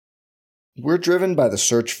We're driven by the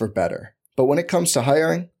search for better. But when it comes to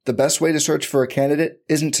hiring, the best way to search for a candidate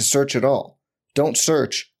isn't to search at all. Don't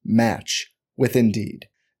search, match with Indeed.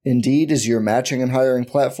 Indeed is your matching and hiring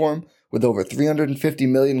platform with over 350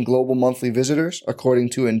 million global monthly visitors,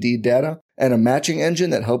 according to Indeed data, and a matching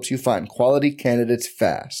engine that helps you find quality candidates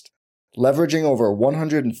fast. Leveraging over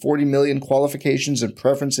 140 million qualifications and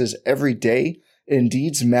preferences every day,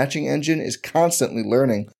 Indeed's matching engine is constantly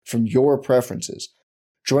learning from your preferences.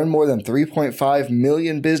 Join more than 3.5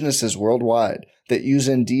 million businesses worldwide that use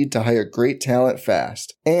Indeed to hire great talent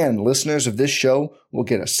fast. And listeners of this show will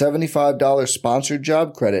get a $75 sponsored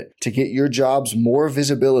job credit to get your jobs more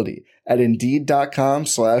visibility at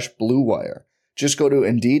Indeed.com/Blue Wire. Just go to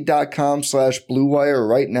Indeed.com/Blue Wire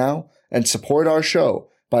right now and support our show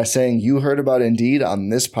by saying you heard about Indeed on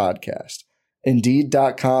this podcast.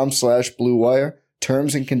 Indeed.com/Blue Wire.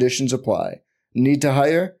 Terms and conditions apply. Need to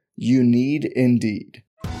hire? You need Indeed.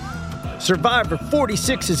 Survivor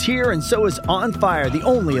 46 is here, and so is On Fire, the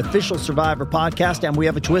only official Survivor podcast, and we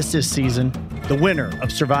have a twist this season. The winner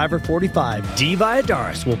of Survivor 45, Dee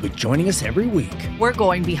Valladares, will be joining us every week. We're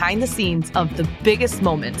going behind the scenes of the biggest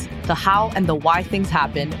moments, the how and the why things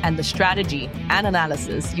happen, and the strategy and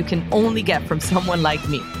analysis you can only get from someone like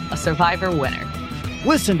me, a Survivor winner.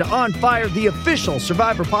 Listen to On Fire, the official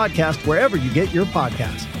Survivor podcast, wherever you get your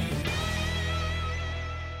podcasts.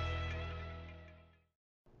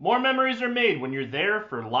 More memories are made when you're there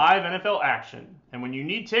for live NFL action. And when you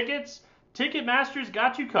need tickets, Ticketmaster's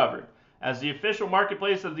got you covered. As the official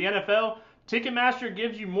marketplace of the NFL, Ticketmaster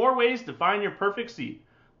gives you more ways to find your perfect seat.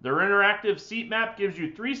 Their interactive seat map gives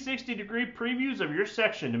you 360-degree previews of your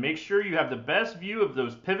section to make sure you have the best view of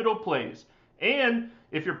those pivotal plays. And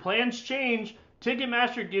if your plans change,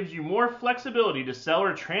 Ticketmaster gives you more flexibility to sell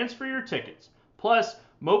or transfer your tickets. Plus,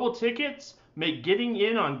 mobile tickets make getting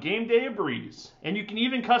in on game day a breeze. And you can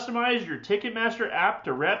even customize your Ticketmaster app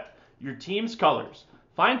to rep your team's colors.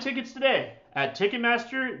 Find tickets today at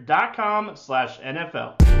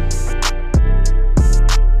Ticketmaster.com/NFL.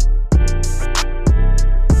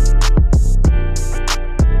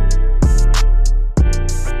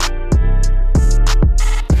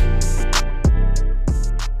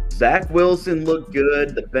 Zach Wilson looked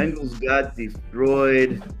good. The Bengals got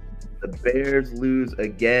destroyed. The Bears lose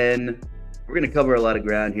again. We're going to cover a lot of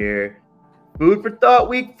ground here. Food for thought,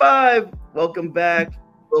 week 5. Welcome back,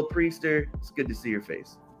 Will Priester. It's good to see your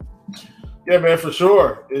face. Yeah, man, for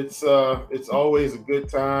sure. It's always a good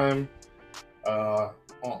time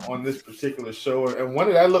on this particular show, and one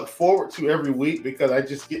that I look forward to every week because I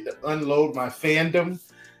just get to unload my fandom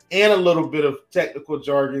and a little bit of technical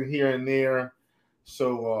jargon here and there.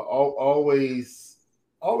 So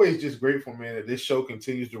always just grateful, man, that this show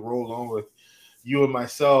continues to roll on with you and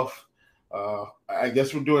myself. I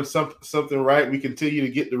guess we're doing something right. We continue to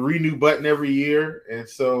get the renew button every year. And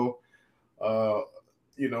so, we're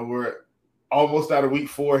almost out of week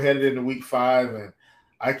 4, headed into week 5. And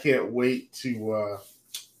I can't wait to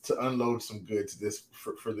unload some goods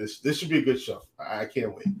for this. This should be a good show. I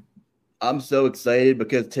can't wait. I'm so excited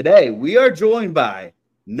because today we are joined by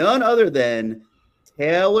none other than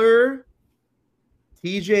Taylor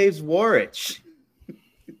TJ Zwarych.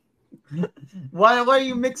 Why are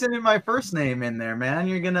you mixing in my first name in there, man?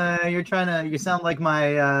 You sound like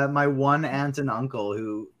my one aunt and uncle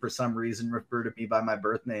who for some reason refer to me by my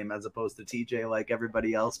birth name as opposed to TJ like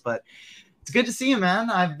everybody else. But it's good to see you, man.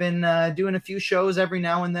 I've been doing a few shows every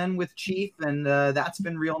now and then with Chief, and that's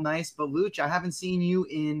been real nice. But Luch, I haven't seen you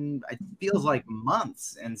in, it feels like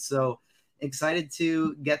months. And so excited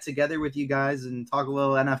to get together with you guys and talk a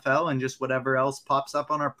little NFL and just whatever else pops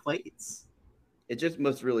up on our plates. It just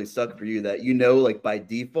must really suck for you that, like by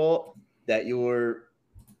default, that you're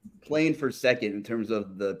playing for second in terms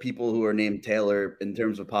of the people who are named Taylor in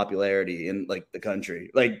terms of popularity in like the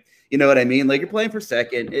country. Like, you know what I mean? Like you're playing for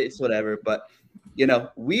second. It's whatever. But,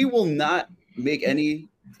 we will not make any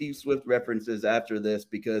T Swift references after this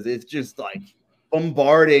because it's just like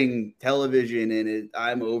bombarding television and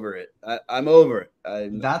I'm over it. I'm over it.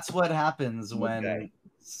 That's what happens when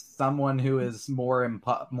someone who is more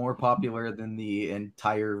popular than the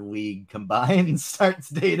entire league combined starts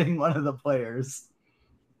dating one of the players.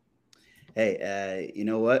 Hey, you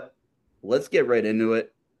know what? Let's get right into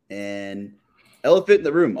it. And elephant in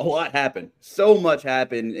the room, a lot happened. So much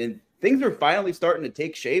happened, and things are finally starting to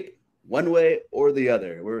take shape one way or the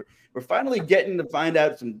other. We're finally getting to find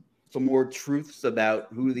out some more truths about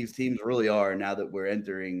who these teams really are now that we're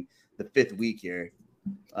entering the 5th week here.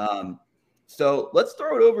 So let's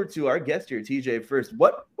throw it over to our guest here, TJ, first.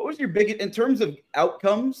 What was your biggest, in terms of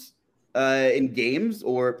outcomes in games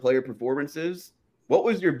or player performances, what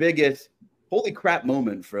was your biggest holy crap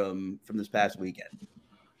moment from this past weekend?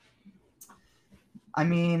 I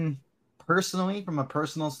mean, personally, from a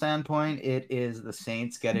personal standpoint, it is the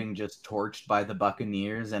Saints getting just torched by the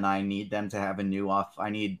Buccaneers, and I need them to have a new off. I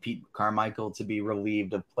need Pete Carmichael to be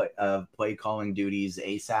relieved of play calling duties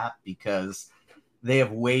ASAP, because they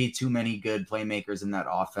have way too many good playmakers in that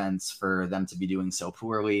offense for them to be doing so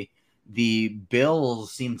poorly. The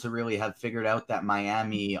Bills seem to really have figured out that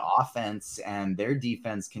Miami offense, and their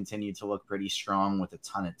defense continue to look pretty strong with a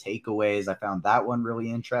ton of takeaways. I found that one really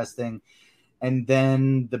interesting. And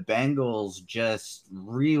then the Bengals just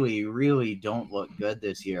really, really don't look good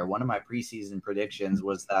this year. One of my preseason predictions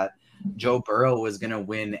was that Joe Burrow was going to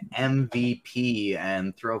win MVP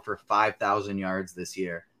and throw for 5,000 yards this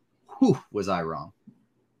year. Whew, was I wrong?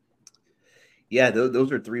 Yeah,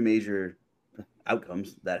 those are three major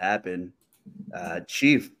outcomes that happen.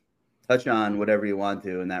 Chief, touch on whatever you want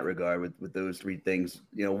to in that regard with those three things.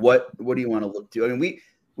 You know, what do you want to look to? I mean,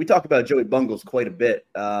 we talk about Joey Bungles quite a bit.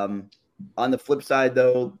 On the flip side,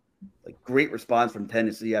 though, like, great response from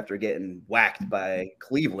Tennessee after getting whacked by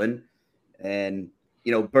Cleveland. And,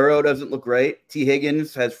 you know, Burrow doesn't look great. T.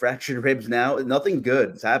 Higgins has fractured ribs now. Nothing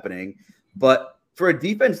good is happening. But for a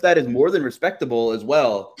defense that is more than respectable as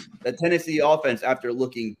well, the Tennessee offense, after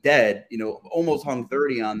looking dead, you know, almost hung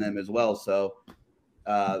 30 on them as well. So,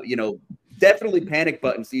 you know, definitely panic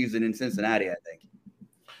button season in Cincinnati, I think.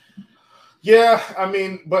 Yeah, I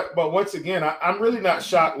mean, but once again, I'm really not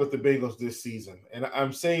shocked with the Bengals this season. And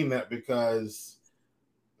I'm saying that because,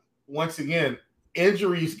 once again,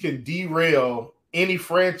 injuries can derail any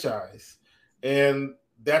franchise. And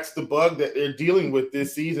that's the bug that they're dealing with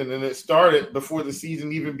this season. And it started before the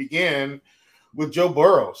season even began with Joe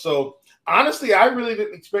Burrow. So, honestly, I really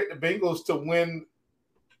didn't expect the Bengals to win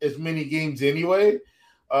as many games anyway.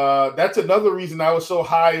 That's another reason I was so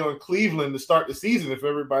high on Cleveland to start the season. If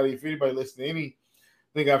anybody listened to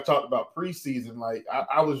anything I've talked about preseason, like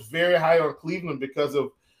I was very high on Cleveland because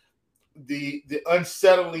of the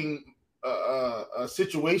unsettling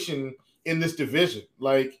situation in this division.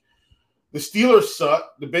 Like, the Steelers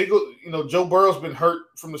suck. The Bengals, you know, Joe Burrow's been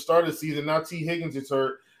hurt from the start of the season. Now T. Higgins is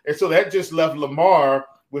hurt, and so that just left Lamar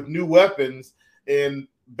with new weapons. And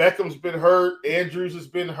Beckham's been hurt. Andrews has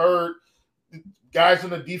been hurt. Guys on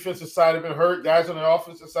the defensive side have been hurt. Guys on the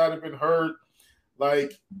offensive side have been hurt.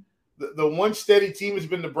 Like, the one steady team has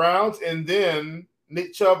been the Browns, and then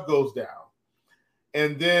Nick Chubb goes down.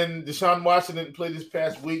 And then Deshaun Watson didn't play this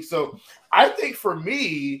past week. So I think for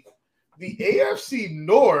me, the AFC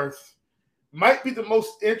North might be the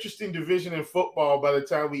most interesting division in football by the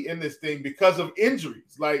time we end this thing because of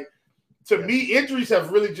injuries. Like, to me, injuries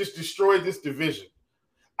have really just destroyed this division.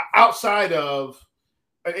 Outside of,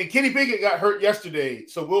 and Kenny Pickett got hurt yesterday,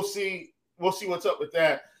 so we'll see what's up with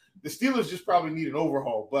that. The Steelers just probably need an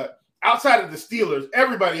overhaul. But outside of the Steelers,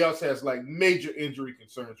 everybody else has like major injury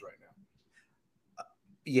concerns right now.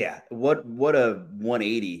 Yeah, what a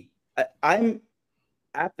 180. I'm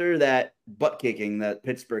after that butt kicking that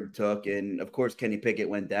Pittsburgh took, and of course Kenny Pickett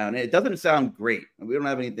went down. It doesn't sound great. We don't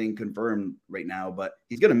have anything confirmed right now, but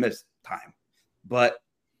he's going to miss time. But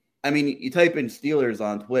I mean, you type in Steelers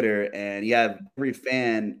on Twitter, and you have every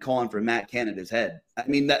fan calling for Matt Canada's head. I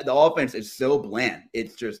mean, the offense is so bland.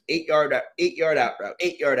 It's just 8-yard out route,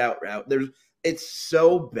 8-yard out route. It's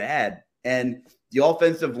so bad, and the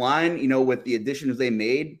offensive line, you know, with the additions they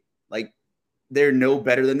made, like, they're no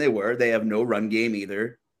better than they were. They have no run game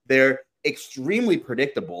either. They're extremely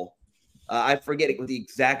predictable. I forget what the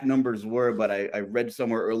exact numbers were, but I read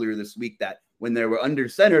somewhere earlier this week that when they were under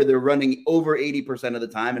center, they're running over 80% of the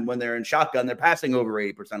time. And when they're in shotgun, they're passing over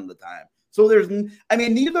 80% of the time. So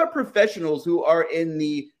these are professionals who are in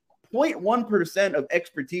the 0.1% of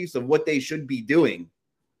expertise of what they should be doing.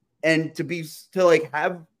 And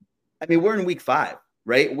we're in week 5,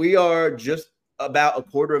 right? We are just about a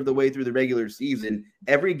quarter of the way through the regular season.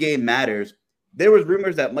 Every game matters. There was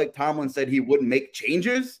rumors that Mike Tomlin said he wouldn't make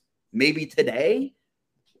changes maybe today.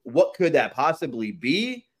 What could that possibly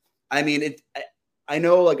be? I mean, I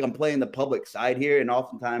know, like, I'm playing the public side here, and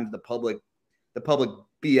oftentimes the public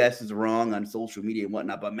BS is wrong on social media and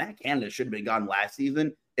whatnot, but Matt Canada should have been gone last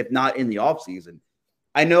season, if not in the offseason.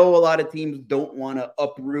 I know a lot of teams don't want to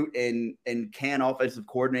uproot and can offensive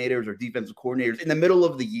coordinators or defensive coordinators in the middle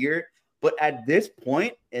of the year, but at this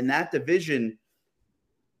point in that division,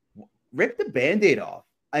 rip the Band-Aid off.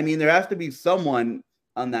 I mean, there has to be someone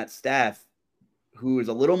on that staff who is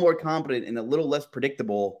a little more competent and a little less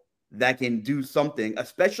predictable that can do something,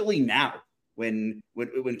 especially now when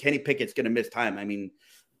Kenny Pickett's going to miss time. I mean,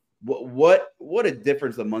 what a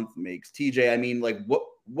difference a month makes, TJ. I mean, like,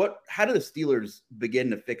 how do the Steelers begin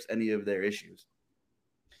to fix any of their issues?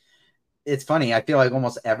 It's funny. I feel like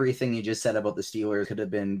almost everything you just said about the Steelers could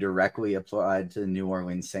have been directly applied to the New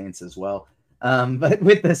Orleans Saints as well. But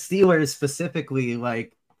with the Steelers specifically,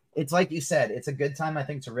 like, it's like you said, it's a good time, I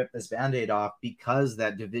think, to rip this Band-Aid off because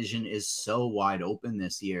that division is so wide open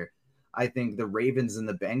this year. I think the Ravens and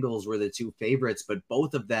the Bengals were the two favorites, but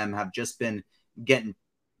both of them have just been getting,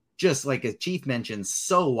 just like as Chief mentioned,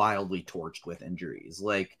 so wildly torched with injuries.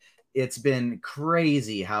 Like, it's been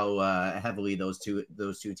crazy how heavily those two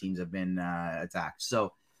teams have been attacked.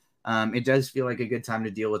 So it does feel like a good time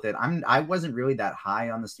to deal with it. I wasn't really that high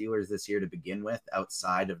on the Steelers this year to begin with,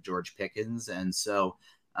 outside of George Pickens, and so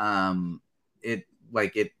it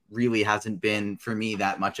really hasn't been for me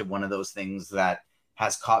that much of one of those things that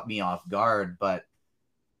has caught me off guard. But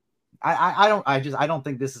I don't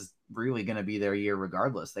think this is really going to be their year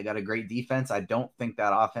regardless. They got a great defense. I don't think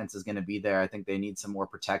that offense is going to be there. I think they need some more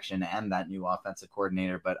protection and that new offensive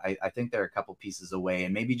coordinator, but I think they're a couple pieces away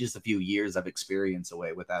and maybe just a few years of experience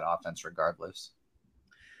away with that offense regardless.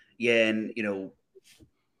 Yeah, and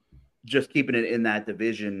just keeping it in that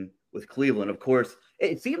division with Cleveland, of course,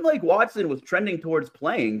 it seemed like Watson was trending towards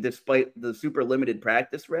playing despite the super limited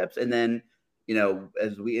practice reps. And then,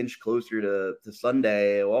 as we inch closer to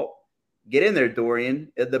Sunday, well, get in there,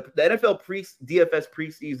 Dorian. The NFL DFS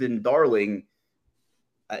preseason darling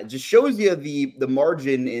just shows you the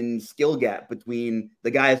margin in skill gap between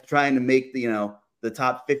the guys trying to make the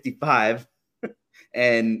top 55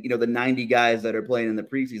 and the 90 guys that are playing in the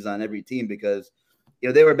preseason on every team, because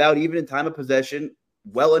they were about even in time of possession,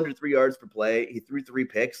 well under 3 yards per play. He threw 3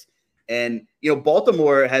 picks, and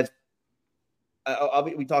Baltimore has.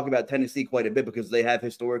 We talk about Tennessee quite a bit because they have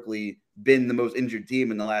historically been the most injured team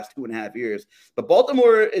in the last 2.5 years. But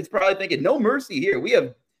Baltimore is probably thinking, no mercy here. We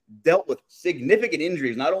have dealt with significant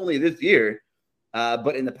injuries, not only this year,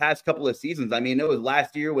 but in the past couple of seasons. I mean, it was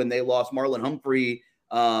last year when they lost Marlon Humphrey,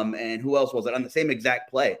 and who else was it on the same exact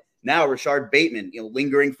play? Now Rashard Bateman,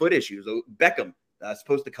 lingering foot issues. Beckham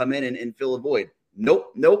supposed to come in and fill a void.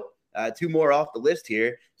 Nope. 2 more off the list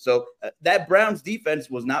here. So that Browns defense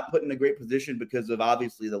was not put in a great position because of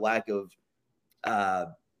obviously the lack of,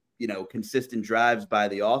 consistent drives by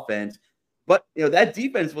the offense. But, that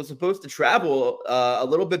defense was supposed to travel a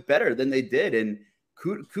little bit better than they did. And,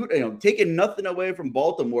 taking nothing away from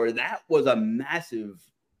Baltimore, that was a massive,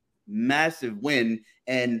 massive win.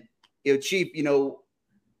 And, Chief,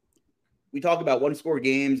 we talk about 1-score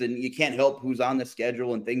games and you can't help who's on the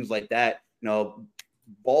schedule and things like that.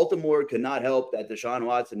 Baltimore could not help that Deshaun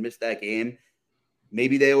Watson missed that game.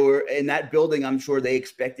 Maybe they were in that building. I'm sure they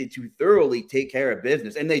expected to thoroughly take care of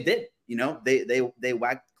business, and they did. They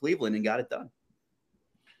whacked Cleveland and got it done.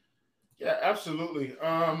 Yeah, absolutely.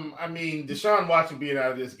 Deshaun Watson being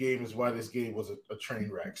out of this game is why this game was a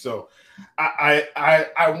train wreck. So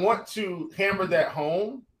I want to hammer that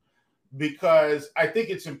home, because I think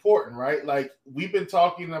it's important, right? Like I've been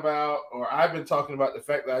talking about the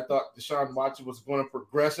fact that I thought Deshaun Watson was going to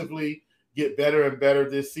progressively get better and better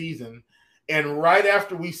this season. And right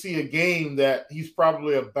after we see a game that he's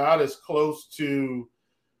probably about as close to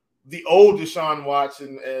the old Deshaun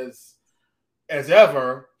Watson as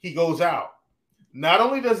ever, he goes out. Not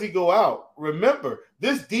only does he go out, remember,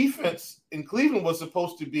 this defense in Cleveland was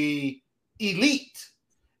supposed to be elite,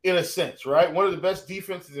 in a sense, right? One of the best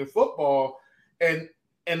defenses in football, and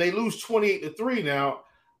they lose 28-3 now.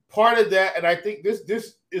 Part of that, and I think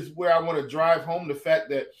this is where I want to drive home the fact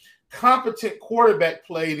that competent quarterback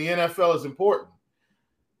play in the NFL is important.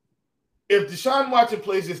 If Deshaun Watson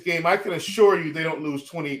plays this game, I can assure you they don't lose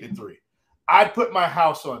 28-3. I'd put my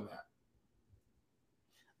house on that.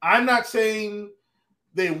 I'm not saying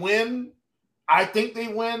they win. I think they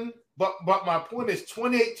win, but my point is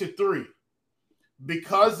 28-3.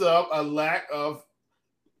 Because of a lack of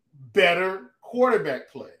better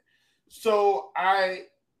quarterback play. So I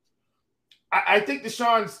think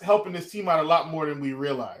Deshaun's helping this team out a lot more than we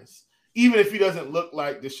realize, even if he doesn't look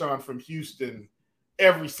like Deshaun from Houston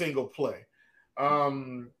every single play.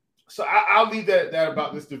 So I'll leave that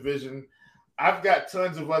about this division. I've got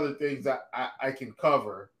tons of other things I can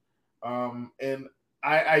cover. And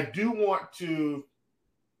I do want to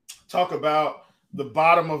talk about the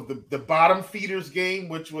bottom of the bottom feeders game,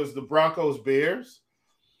 which was the Broncos Bears.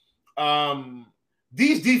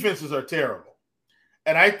 These defenses are terrible.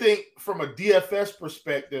 And I think from a DFS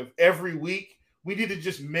perspective, every week we need to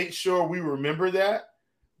just make sure we remember that.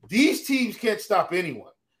 These teams can't stop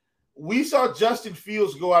anyone. We saw Justin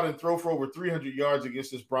Fields go out and throw for over 300 yards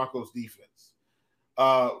against this Broncos defense.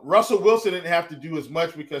 Russell Wilson didn't have to do as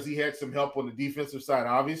much because he had some help on the defensive side,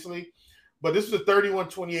 obviously. But this was a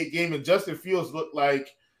 31-28 game, and Justin Fields looked like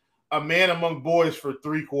a man among boys for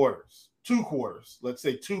 3 quarters. 2 quarters. Let's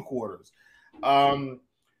say 2 quarters.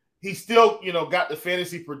 He still, got the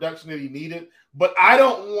fantasy production that he needed, but I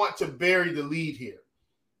don't want to bury the lead here.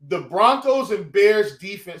 The Broncos and Bears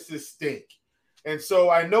defenses stink. And so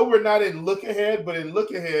I know we're not in look ahead, but in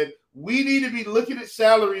look ahead, we need to be looking at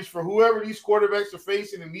salaries for whoever these quarterbacks are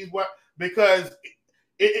facing and because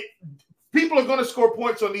people are going to score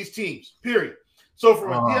points on these teams, period. So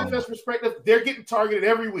from a DFS perspective, they're getting targeted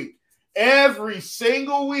every week. Every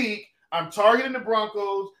single week, I'm targeting the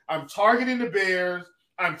Broncos. I'm targeting the Bears.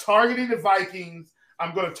 I'm targeting the Vikings.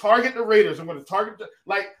 I'm going to target the Raiders. I'm going to target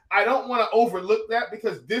I don't want to overlook that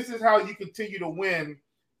because this is how you continue to win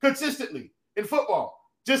consistently in football.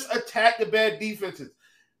 Just attack the bad defenses.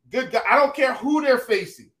 Good guy. I don't care who they're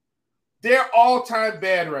facing. They're all-time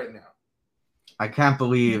bad right now. I can't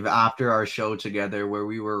believe after our show together where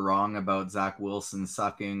we were wrong about Zach Wilson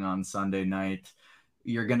sucking on Sunday night,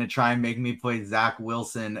 you're going to try and make me play Zach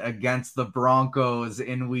Wilson against the Broncos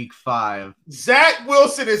in week 5. Zach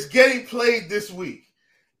Wilson is getting played this week.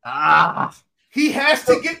 He has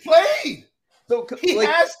to get played. So he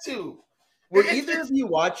has to. Were either of you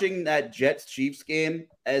watching that Jets-Chiefs game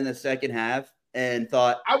in the second half and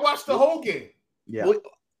thought... I watched the whole game. Yeah.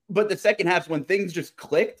 But the second half, when things just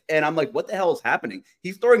clicked, and I'm like, what the hell is happening?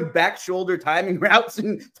 He's throwing back shoulder timing routes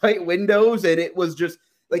in tight windows, and it was just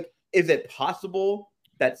like, is it possible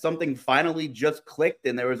that something finally just clicked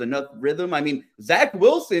and there was enough rhythm? I mean, Zach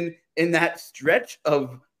Wilson in that stretch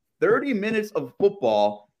of 30 minutes of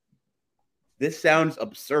football, this sounds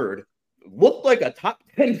absurd, looked like a top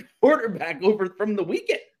 10 quarterback over from the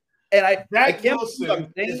weekend. And Zach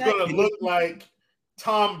Wilson is going to look like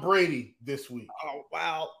Tom Brady this week. Oh,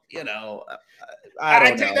 wow.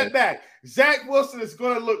 I take that back. Zach Wilson is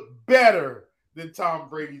going to look better than Tom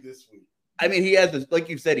Brady this week. I mean, he has, like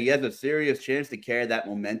you said, he has a serious chance to carry that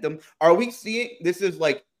momentum. Are we seeing, this is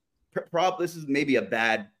maybe a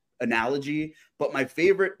bad analogy, but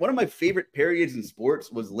one of my favorite periods in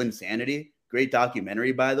sports was Linsanity. Great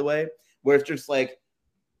documentary, by the way, where it's just like,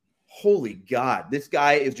 holy God, this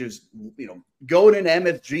guy is just, going in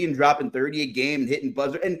MSG and dropping 30 a game and hitting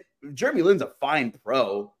buzzer. And Jeremy Lin's a fine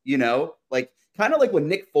pro, kind of like when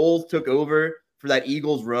Nick Foles took over for that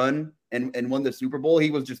Eagles run and won the Super Bowl.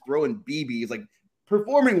 He was just throwing BBs, like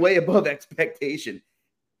performing way above expectation.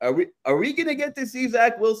 Are we going to get to see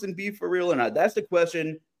Zach Wilson be for real or not? That's the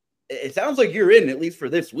question. It sounds like you're in, at least for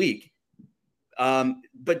this week.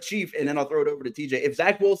 But Chief, and then I'll throw it over to TJ. If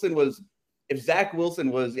Zach Wilson was,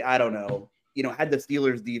 I don't know, had the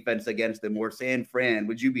Steelers defense against him or San Fran,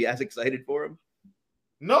 would you be as excited for him?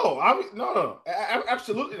 No,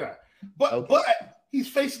 absolutely not. But he's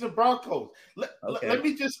facing the Broncos. Let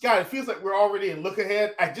me just, it feels like we're already in look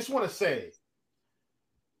ahead. I just want to say,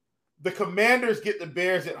 the Commanders get the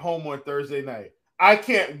Bears at home on Thursday night. I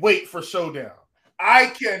can't wait for showdown. I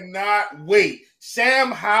cannot wait.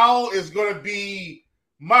 Sam Howell is going to be,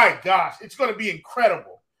 my gosh, it's going to be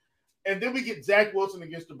incredible. And then we get Zach Wilson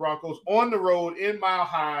against the Broncos on the road in Mile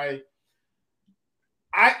High.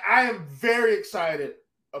 I am very excited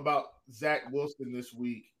about Zach Wilson this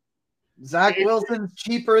week. Zach Wilson's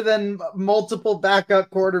cheaper than multiple backup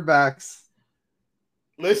quarterbacks.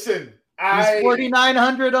 Listen, he's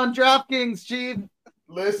 4,900 on DraftKings, Chief.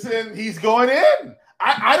 Listen, he's going in.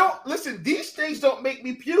 I don't listen. These things don't make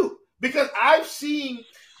me puke because I've seen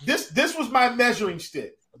this. This was my measuring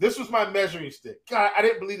stick. God, I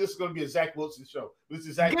didn't believe this was going to be a Zach Wilson show. This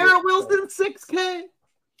is Zach Garrett Wilson, 6K.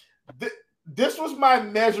 This was my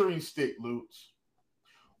measuring stick, Lutz.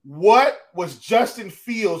 What was Justin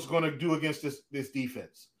Fields going to do against this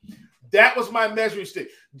defense? That was my measuring stick.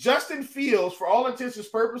 Justin Fields, for all intents and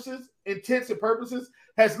purposes,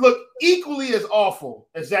 has looked equally as awful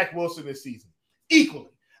as Zach Wilson this season. Equally.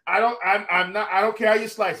 I don't care how you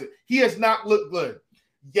slice it. He has not looked good.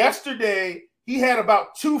 Yesterday, he had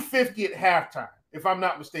about 250 at halftime, if I'm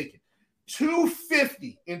not mistaken.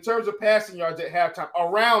 250 in terms of passing yards at halftime,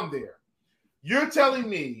 around there. You're telling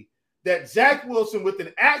me that Zach Wilson with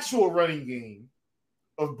an actual running game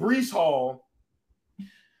of Breece Hall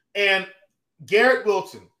and Garrett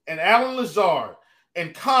Wilson and Alan Lazard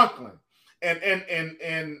and Conklin and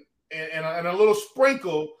a little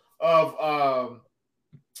sprinkle of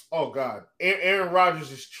Aaron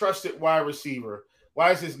Rodgers' trusted wide receiver.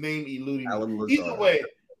 Why is his name eluding me? Either way,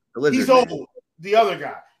 he's old. The other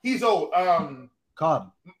guy, he's old.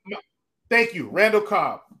 Cobb. Thank you, Randall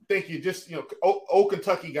Cobb. Thank you. Just old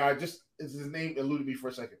Kentucky guy. Just his name eluded me for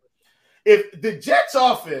a second. If the Jets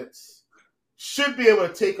offense should be able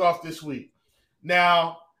to take off this week.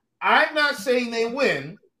 Now, I'm not saying they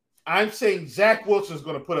win. I'm saying Zach Wilson's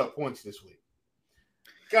going to put up points this week.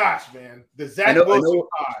 Gosh, man, the Zach Wilson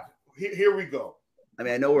pod. here we go. I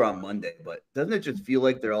mean, I know we're on Monday, but doesn't it just feel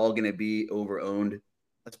like they're all going to be over-owned,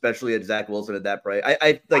 especially at Zach Wilson at that price?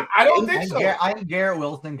 I don't think so. I think Garrett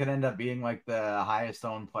Wilson could end up being like the highest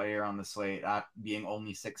owned player on the slate, being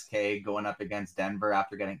only 6K, going up against Denver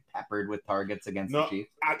after getting peppered with targets against the Chiefs.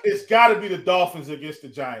 It's got to be the Dolphins against the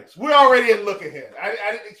Giants. We're already at look ahead. I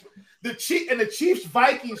didn't expect the Chiefs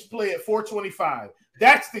Vikings play at 425.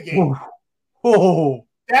 That's the game. Oh,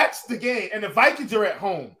 that's the game, and the Vikings are at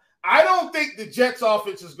home. I don't think the Jets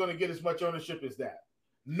offense is going to get as much ownership as that.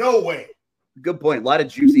 No way. Good point. A lot of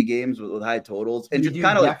juicy games with high totals. And just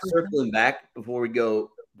kind of like circling back before we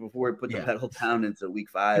put the pedal down into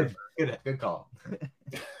week 5. Good call.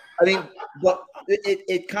 I mean, but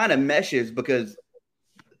it kind of meshes because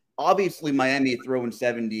obviously Miami throwing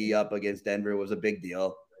 70 up against Denver was a big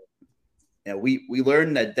deal. You know, we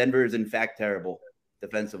learned that Denver is in fact terrible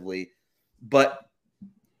defensively, but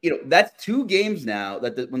that's 2 games now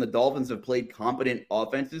that when the Dolphins have played competent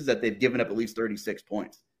offenses that they've given up at least 36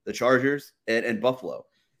 points. The Chargers and Buffalo.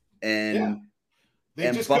 And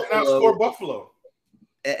they just couldn't outscore Buffalo.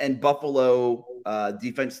 And Buffalo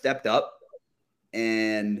defense stepped up.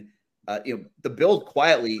 And, the Bills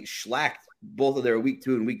quietly shellacked both of their week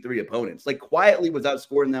 2 and week 3 opponents. Like quietly was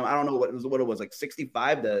outscoring them. I don't know what it was like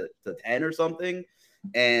 65 to 10 or something.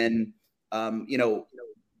 And,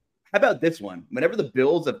 how about this one? Whenever the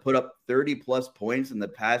Bills have put up 30-plus points in the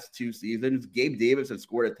past 2 seasons, Gabe Davis has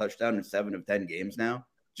scored a touchdown in 7 of 10 games now.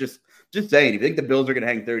 Just saying, if you think the Bills are going to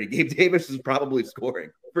hang 30, Gabe Davis is probably scoring.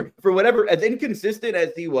 For whatever, as inconsistent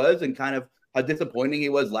as he was and kind of how disappointing he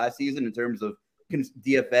was last season in terms of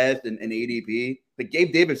DFS and ADP, but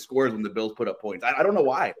Gabe Davis scores when the Bills put up points. I don't know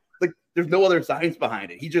why. Like, there's no other science behind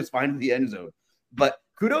it. He just finds the end zone. But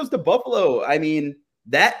kudos to Buffalo. I mean,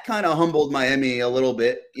 that kind of humbled Miami a little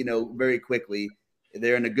bit, very quickly.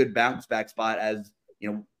 They're in a good bounce back spot as,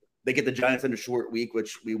 they get the Giants in a short week,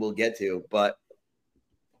 which we will get to. But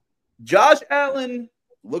Josh Allen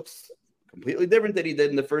looks completely different than he did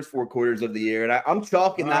in the first 4 quarters of the year. And I'm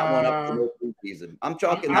chalking that one up to the season. I'm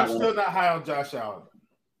still not high on Josh Allen.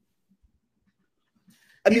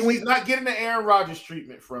 I mean, he's not getting the Aaron Rodgers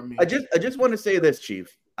treatment from me. I just want to say this,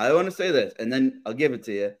 Chief. I want to say this, and then I'll give it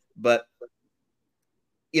to you. But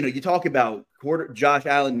you talk about Josh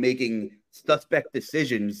Allen making suspect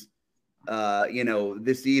decisions,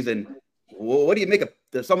 this season. Well, what do you make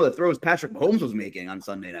of some of the throws Patrick Mahomes was making on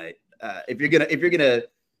Sunday night? If you're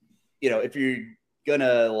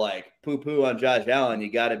gonna like poo-poo on Josh Allen,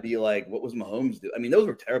 you got to be like, what was Mahomes do? I mean, those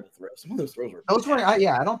were terrible throws. Some of those throws were.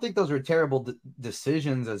 I don't think those were terrible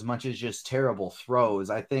decisions as much as just terrible throws.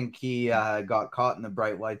 I think he got caught in the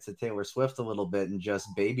bright lights of Taylor Swift a little bit and just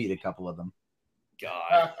babied a couple of them.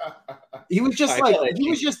 God, he was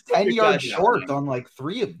just 10 yards short on like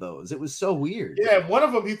 3 of those. It was so weird. Yeah, one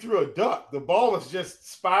of them he threw a duck. The ball was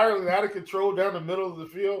just spiraling out of control down the middle of the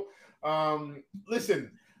field.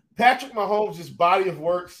 Listen, Patrick Mahomes' body of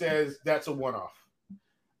work says that's a one-off.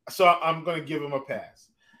 So I'm going to give him a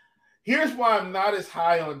pass. Here's why I'm not as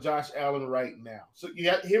high on Josh Allen right now. So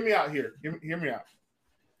hear me out here. Hear me out.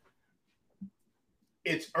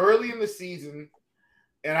 It's early in the season.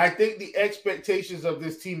 And I think the expectations of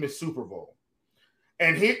this team is Super Bowl.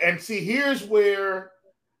 Here's where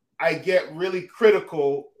I get really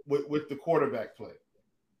critical with the quarterback play.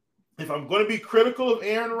 If I'm going to be critical of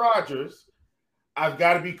Aaron Rodgers, I've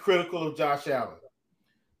got to be critical of Josh Allen.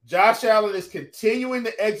 Josh Allen is continuing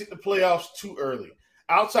to exit the playoffs too early.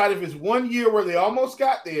 Outside of his 1 year where they almost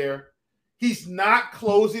got there, he's not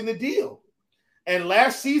closing the deal. And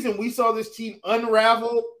last season, we saw this team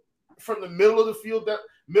unravel from the middle of the field,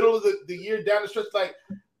 middle of the year down the stretch. Like,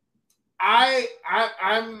 I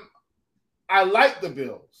like the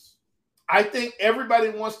Bills. I think everybody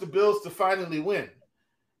wants the Bills to finally win,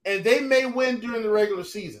 and they may win during the regular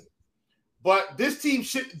season. But this team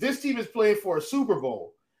is playing for a Super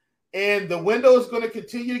Bowl, and the window is going to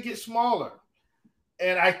continue to get smaller.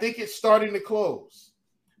 And I think it's starting to close.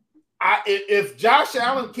 If Josh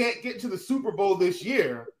Allen can't get to the Super Bowl this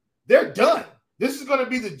year, they're done. This is going to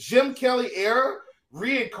be the Jim Kelly era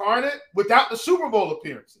reincarnate without the Super Bowl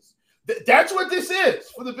appearances. That's what this is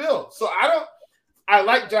for the Bills. So I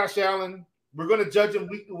like Josh Allen. We're going to judge him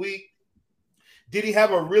week to week. Did he have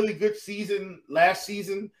a really good season last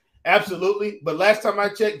season? Absolutely. But last time I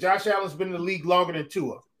checked, Josh Allen's been in the league longer than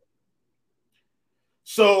Tua.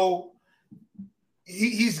 So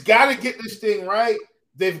he's got to get this thing right.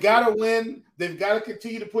 They've got to win. They've got to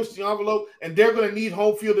continue to push the envelope, and they're going to need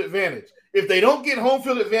home field advantage. If they don't get home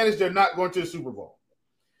field advantage, they're not going to the Super Bowl.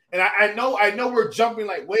 And I know we're jumping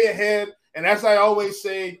like way ahead. And as I always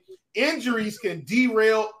say, Injuries can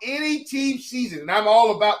derail any team season, and I'm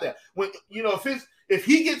all about that. When if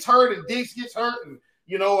he gets hurt and Diggs gets hurt, and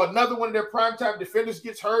another one of their primetime defenders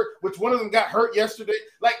gets hurt, which one of them got hurt yesterday.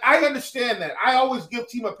 Like, I understand that. I always give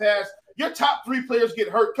team a pass. Your top 3 players get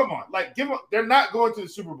hurt. Come on, like give them. They're not going to the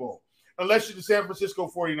Super Bowl unless you're the San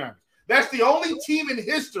Francisco 49ers. That's the only team in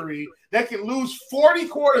history that can lose 40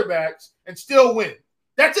 quarterbacks and still win.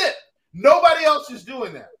 That's it. Nobody else is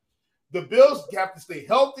doing that. The Bills have to stay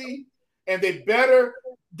healthy, and they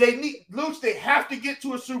have to get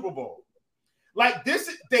to a Super Bowl. Like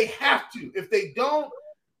this, they have to. If they don't,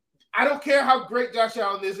 I don't care how great Josh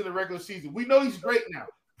Allen is in the regular season. We know he's great now.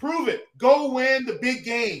 Prove it. Go win the big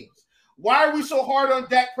games. Why are we so hard on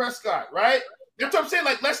Dak Prescott, right? That's what I'm saying.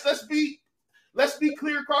 Like, let's be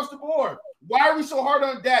clear across the board. Why are we so hard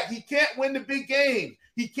on Dak? He can't win the big games.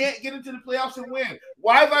 He can't get into the playoffs and win.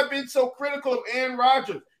 Why have I been so critical of Aaron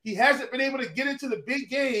Rodgers? He hasn't been able to get into the big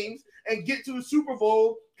games and get to a Super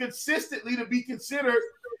Bowl consistently to be considered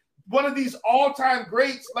one of these all-time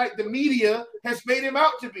greats like the media has made him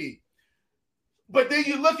out to be. But then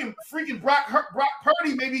you look at freaking Brock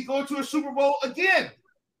Purdy maybe going to a Super Bowl again.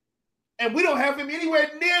 And we don't have him anywhere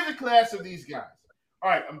near the class of these guys. All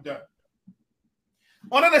right, I'm done.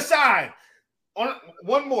 On the side,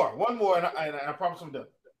 one more, and I promise I'm done.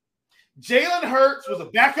 Jalen Hurts was a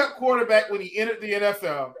backup quarterback when he entered the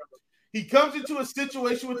NFL. He comes into a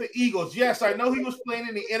situation with the Eagles. Yes, I know he was playing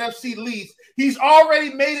in the NFC least. He's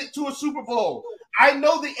already made it to a Super Bowl. I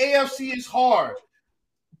know the AFC is hard.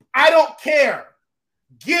 I don't care.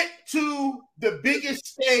 Get to the biggest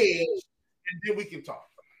stage, and then we can talk.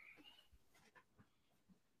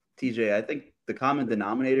 TJ, I think the common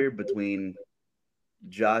denominator between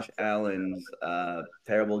Josh Allen's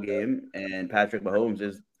terrible game and Patrick Mahomes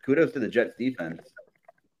is kudos to the Jets defense.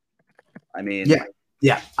 I mean,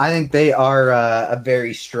 yeah, I think they are a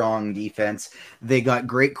very strong defense. They got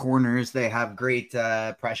great corners. They have great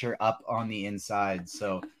pressure up on the inside.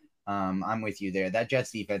 So I'm with you there. That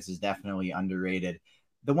Jets defense is definitely underrated.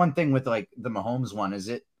 The one thing with like the Mahomes one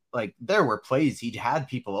is like there were plays he had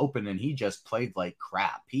people open and he just played like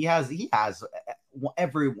crap. He has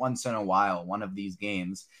every once in a while one of these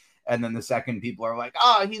games. And then the second people are like,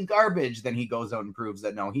 he's garbage. Then he goes out and proves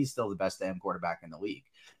that, no, he's still the best damn quarterback in the league.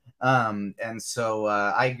 And so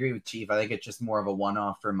I agree with Chief. I think it's just more of a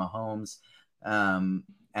one-off for Mahomes. And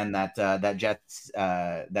that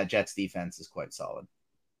Jets defense is quite solid.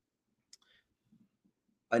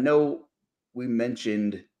 I know we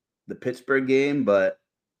mentioned the Pittsburgh game, but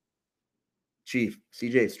Chief,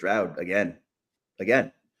 CJ Stroud again.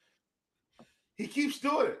 He keeps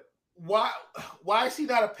doing it. Why is he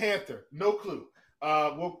not a Panther? No clue.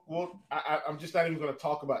 I'm just not even going to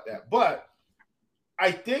talk about that. But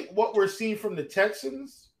I think what we're seeing from the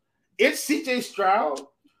Texans, it's CJ Stroud.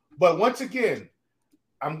 But once again,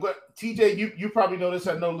 TJ, you probably know this.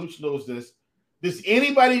 I know Luch knows this. Does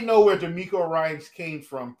anybody know where DeMeco Ryans came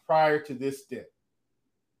from prior to this stint?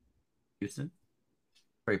 Houston.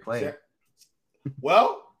 Where he played.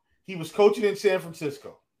 Well, he was coaching in San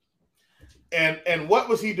Francisco. And what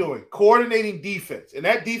was he doing? Coordinating defense. And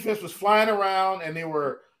that defense was flying around, and they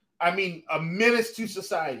were, a menace to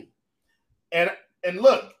society. And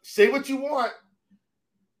look, say what you want.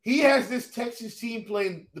 He has this Texas team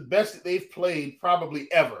playing the best that they've played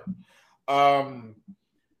probably ever. And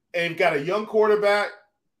they've got a young quarterback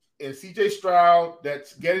in CJ Stroud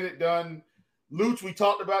that's getting it done. Luch, we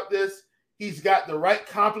talked about this. He's got the right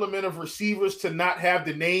complement of receivers to not have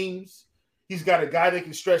the names. He's got a guy that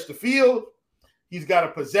can stretch the field. He's got a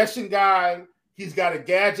possession guy. He's got a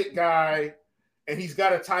gadget guy. And he's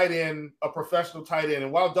got a tight end, a professional tight end.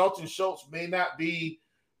 And while Dalton Schultz may not be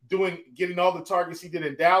getting all the targets he did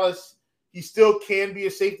in Dallas, he still can be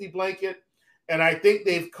a safety blanket. And I think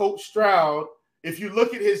they've coached Stroud. If you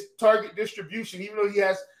look at his target distribution, even though he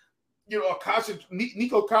has, a constant,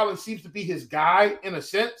 Nico Collins seems to be his guy in a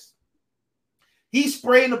sense. He's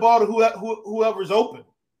spraying the ball to whoever's open.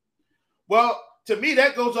 Well, to me,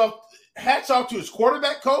 that goes off. Hats off to his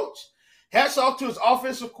quarterback coach. Hats off to his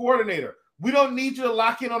offensive coordinator. We don't need you to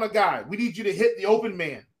lock in on a guy. We need you to hit the open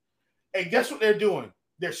man. And guess what they're doing?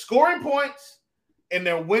 They're scoring points, and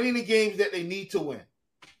they're winning the games that they need to win.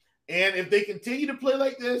 And if they continue to play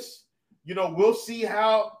like this, we'll see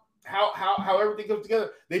how everything comes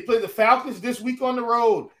together. They play the Falcons this week on the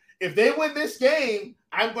road. If they win this game,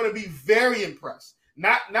 I'm going to be very impressed.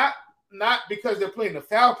 Not because they're playing the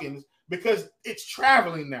Falcons, because it's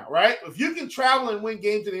traveling now, right? If you can travel and win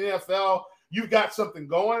games in the NFL, you've got something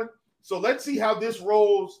going. So let's see how this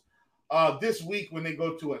rolls this week when they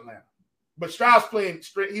go to Atlanta. But Stroud's playing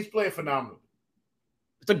phenomenally.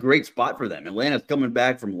 it's a great spot for them. Atlanta's coming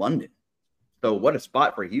back from London. So what a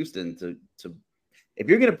spot for Houston to if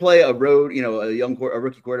you're going to play a road, a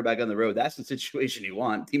rookie quarterback on the road, that's the situation you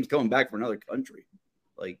want. Team's coming back from another country.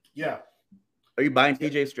 Like, yeah. Are you buying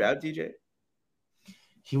TJ Stroud, TJ?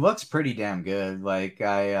 He looks pretty damn good. Like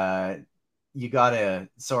you gotta,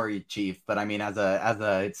 sorry, Chief, but I mean, as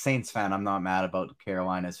a Saints fan, I'm not mad about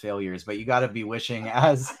Carolina's failures, but you gotta be wishing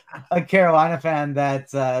as a Carolina fan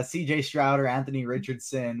that CJ Stroud or Anthony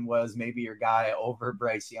Richardson was maybe your guy over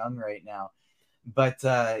Bryce Young right now. But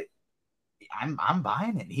I'm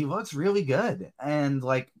buying it. He looks really good. And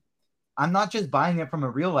like, I'm not just buying it from a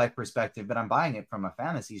real life perspective, but I'm buying it from a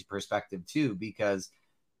fantasy perspective too, because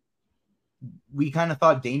we kind of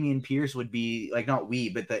thought Dameon Pierce would be like, not we,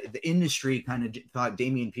 but the industry kind of thought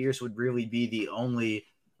Dameon Pierce would really be the only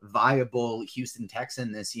viable Houston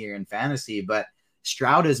Texan this year in fantasy. But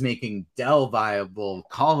Stroud is making Dell viable,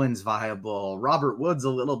 Collins viable, Robert Woods a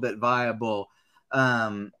little bit viable.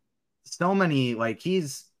 So many, like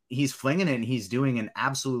he's flinging it and he's doing an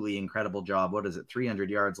absolutely incredible job. What is it? 300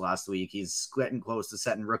 yards last week. He's getting close to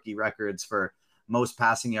setting rookie records for most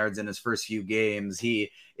passing yards in his first few games.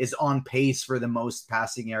 He is on pace for the most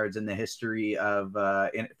passing yards in the history of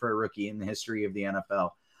for a rookie in the history of the NFL.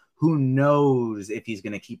 Who knows if he's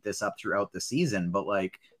going to keep this up throughout the season, but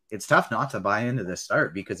like, it's tough not to buy into this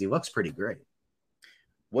start because he looks pretty great.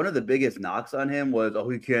 One of the biggest knocks on him was,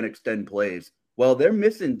 he can't extend plays. Well, they're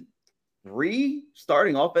missing 3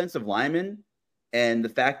 starting offensive linemen, and the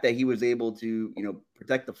fact that he was able to,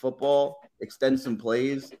 protect the football, extend some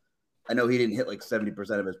plays. I know he didn't hit like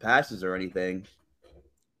 70% of his passes or anything,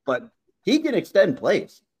 but he can extend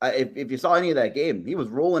plays. If you saw any of that game, he was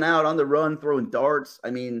rolling out on the run, throwing darts. I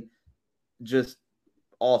mean, just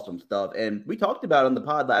awesome stuff. And we talked about on the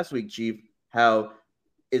pod last week, Chief, how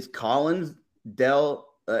is Collins, Dell,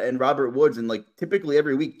 and Robert Woods, and like typically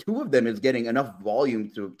every week, 2 of them is getting enough volume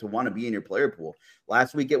to want to be in your player pool.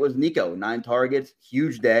 Last week it was Nico, 9 targets,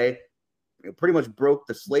 huge day. Pretty much broke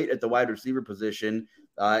the slate at the wide receiver position.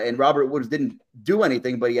 And Robert Woods didn't do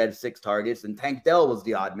anything, but he had 6 targets, and Tank Dell was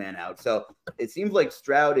the odd man out. So it seems like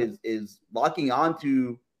Stroud is locking on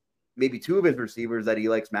to maybe 2 of his receivers that he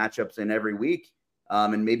likes matchups in every week.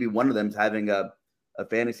 And maybe one of them's having a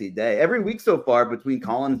fantasy day. Every week so far between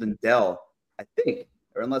Collins and Dell, I think,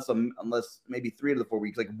 or unless maybe 3 of the 4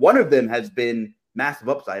 weeks, like one of them has been massive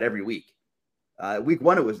upside every week. Week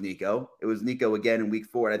 1, it was Nico. It was Nico again in week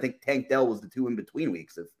 4. And I think Tank Dell was the 2 in between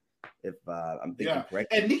weeks, if I'm thinking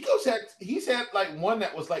correctly. And Nico's he's had like one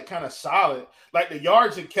that was like kind of solid. Like the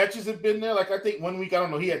yards and catches have been there. Like I think one week, I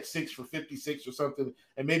don't know, he had 6 for 56 or something,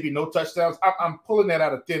 and maybe no touchdowns. I'm pulling that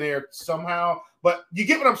out of thin air somehow, but you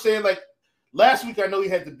get what I'm saying. Like last week, I know he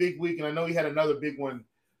had the big week, and I know he had another big one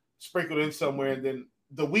sprinkled in somewhere. And then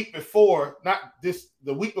the week before,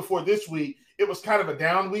 the week before this week, it was kind of a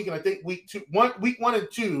down week. And I think week 1 and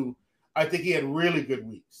 2, I think he had really good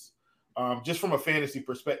weeks. Just from a fantasy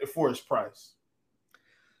perspective for his price.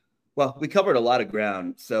 Well, we covered a lot of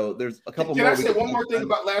ground, so there's a couple more. Can I say one more thing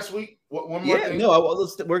about last week? One more thing? No,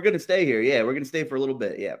 we're going to stay here. Yeah, we're going to stay for a little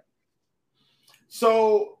bit. Yeah.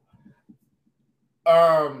 So,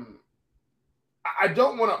 I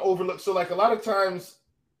don't want to overlook. So, like a lot of times,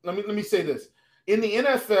 let me say this: in the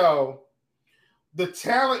NFL, the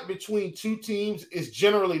talent between 2 teams is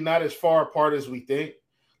generally not as far apart as we think.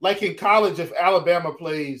 Like in college, if Alabama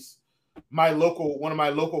plays one of my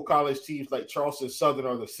local college teams like Charleston Southern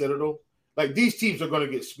or the Citadel, like these teams are going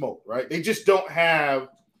to get smoked, right? They just don't have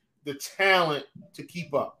the talent to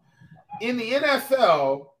keep up. In the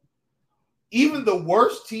NFL, even the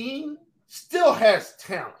worst team still has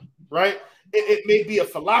talent, right? It may be a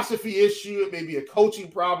philosophy issue, it may be a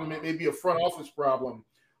coaching problem, it may be a front office problem,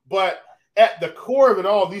 but at the core of it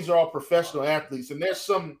all, these are all professional athletes, and there's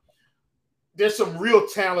some real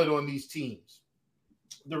talent on these teams.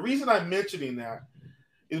 The reason I'm mentioning that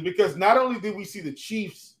is because not only did we see the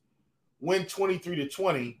Chiefs win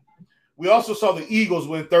 23-20, we also saw the Eagles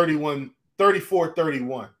win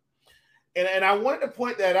 34-31. And I wanted to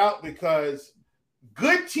point that out because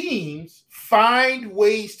good teams find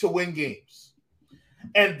ways to win games.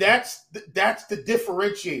 And that's the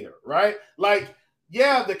differentiator, right? Like,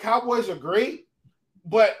 yeah, the Cowboys are great,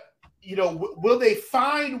 but will they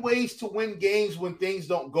find ways to win games when things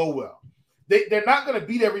don't go well? They're not going to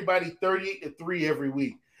beat everybody 38-3 every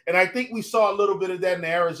week. And I think we saw a little bit of that in the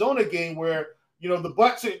Arizona game where,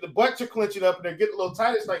 the butts are clinching up and they're getting a little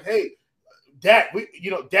tight. It's like, hey, Dak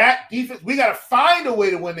defense, we got to find a way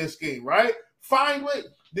to win this game, right? Find way.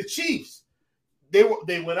 The Chiefs, they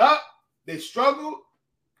went up, they struggled,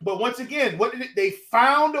 but once again, they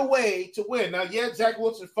found a way to win. Now, yeah, Zach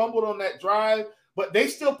Wilson fumbled on that drive, but they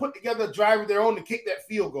still put together a drive of their own to kick that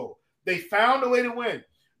field goal. They found a way to win.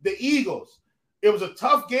 The Eagles, it was a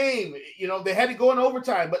tough game. You know, they had to go in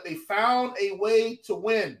overtime, but they found a way to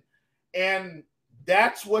win. And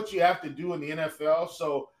that's what you have to do in the NFL.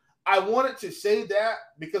 So I wanted to say that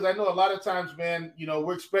because I know a lot of times, man, you know,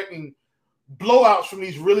 we're expecting blowouts from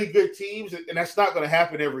these really good teams, and that's not going to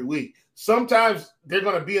happen every week. Sometimes they're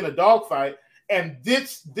going to be in a dogfight, and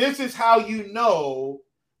this is how you know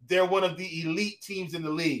they're one of the elite teams in the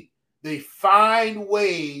league. They find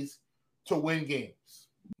ways to win games.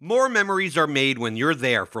 More memories are made when you're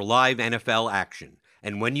there for live NFL action.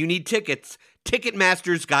 And when you need tickets,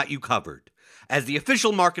 Ticketmaster's got you covered. As the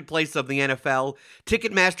official marketplace of the NFL,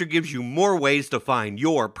 Ticketmaster gives you more ways to find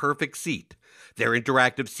your perfect seat. Their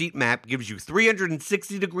interactive seat map gives you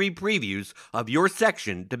 360-degree previews of your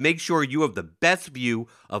section to make sure you have the best view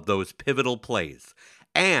of those pivotal plays.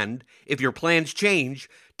 And if your plans change,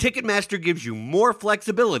 Ticketmaster gives you more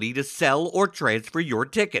flexibility to sell or transfer your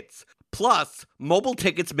tickets. Plus, mobile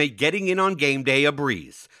tickets make getting in on game day a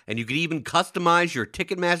breeze, and you can even customize your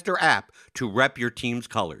Ticketmaster app to rep your team's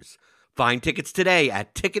colors. Find tickets today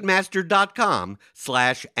at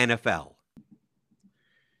Ticketmaster.com/NFL.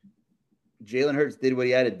 Jalen Hurts did what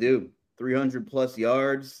he had to do. 300-plus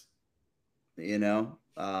yards, you know.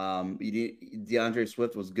 DeAndre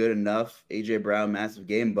Swift was good enough. A.J. Brown, massive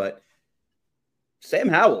game, but Sam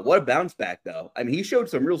Howell, what a bounce back, though. I mean, he showed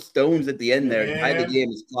some real stones at the end there. Yeah. Tied the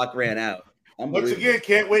game, his clock ran out. Once again,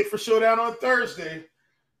 can't wait for Showdown on Thursday.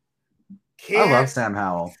 I love Sam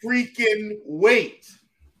Howell. Freaking wait.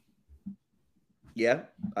 Yeah.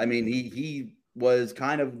 I mean, he was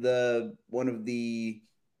kind of one of the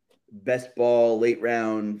best ball late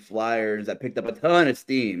round flyers that picked up a ton of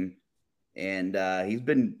steam. And he's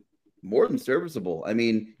been more than serviceable. I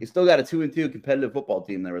mean, he's still got a 2-2 competitive football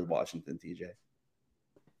team there with Washington, TJ.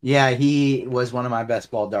 Yeah, he was one of my best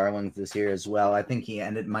ball darlings this year as well. I think he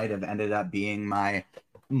might have ended up being my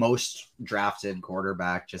most drafted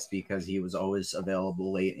quarterback just because he was always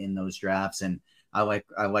available late in those drafts. And I like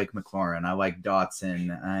McLaurin, I like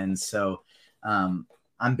Dotson, and so I'm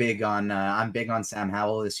big on Sam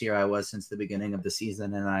Howell this year. I was since the beginning of the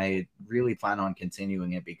season, and I really plan on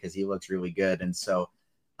continuing it because he looks really good. And so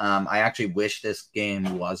I actually wish this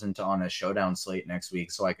game wasn't on a showdown slate next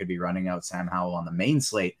week so I could be running out Sam Howell on the main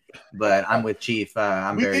slate. But I'm with Chief.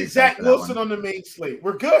 We get Zach Wilson on the main slate.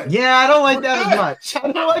 We're good. Yeah, I don't like that as much.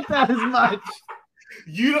 I don't like that as much.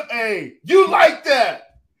 You like that.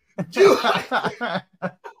 You like that.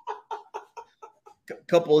 A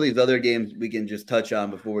couple of these other games we can just touch on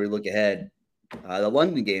before we look ahead. The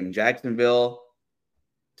London game, Jacksonville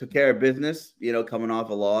took care of business, coming off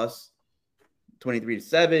a loss.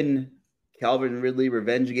 23-7, Calvin Ridley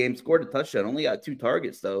revenge game, scored a touchdown, only got 2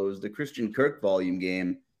 targets though. It was the Christian Kirk volume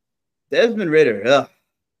game. Desmond Ridder,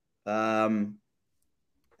 I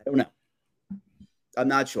don't know. I'm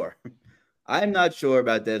not sure. I'm not sure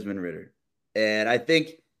about Desmond Ridder. And I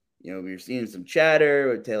think, we're seeing some chatter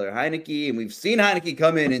with Taylor Heineke, and we've seen Heineke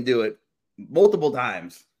come in and do it multiple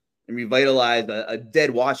times and revitalize a dead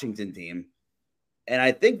Washington team. And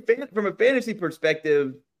I think from a fantasy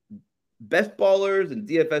perspective, best ballers and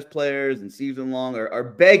DFS players and season long are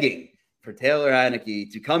begging for Taylor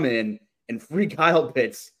Heineke to come in and free Kyle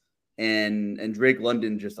Pitts and Drake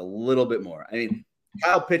London just a little bit more. I mean,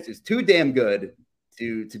 Kyle Pitts is too damn good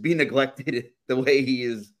to be neglected the way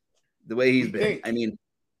he's been. I mean,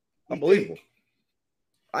 unbelievable.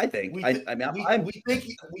 I think. We think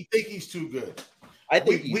he's too good. I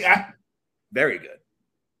think he's very good.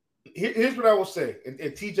 Here's what I will say, and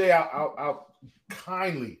TJ, I'll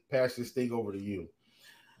kindly pass this thing over to you.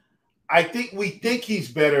 We think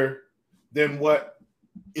he's better than what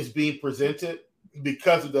is being presented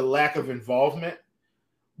because of the lack of involvement,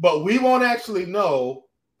 but we won't actually know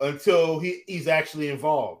until he's actually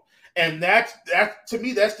involved. And that's to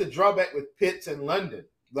me, that's the drawback with Pitts and London.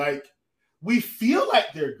 Like, we feel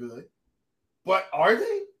like they're good, but are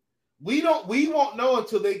they? We won't know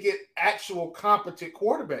until they get actual competent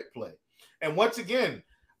quarterback play. And once again,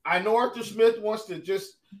 I know Arthur Smith wants to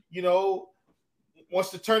just, wants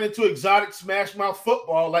to turn into exotic smash mouth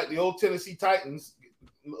football like the old Tennessee Titans.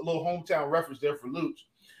 A little hometown reference there for Luch.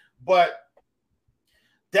 But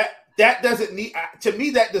that doesn't need, to me,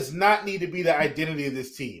 that does not need to be the identity of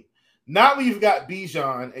this team. Not when you've got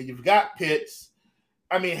Bijan and you've got Pitts.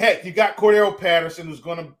 I mean, heck, you got Cordero Patterson who's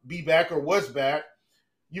going to be back or was back.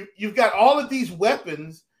 You've got all of these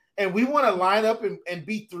weapons, and we want to line up and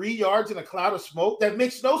be 3 yards in a cloud of smoke. That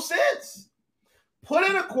makes no sense. Put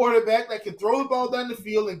in a quarterback that can throw the ball down the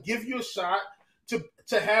field and give you a shot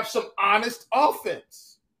to have some honest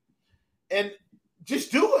offense. And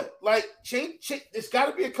just do it. Like change. It's got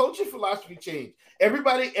to be a coaching philosophy change.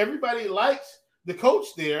 Everybody likes the coach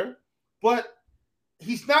there, but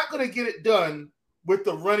he's not going to get it done with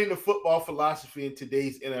the running the football philosophy in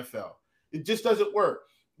today's NFL. It just doesn't work.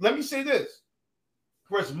 Let me say this.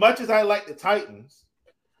 For as much as I like the Titans,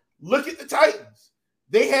 look at the Titans.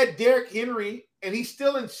 They had Derrick Henry, and he's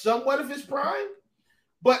still in somewhat of his prime,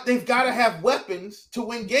 but they've got to have weapons to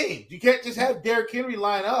win games. You can't just have Derrick Henry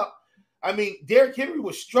line up. I mean, Derrick Henry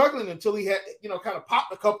was struggling until he had, kind of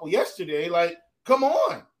popped a couple yesterday. Like, come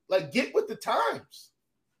on. Like, get with the times.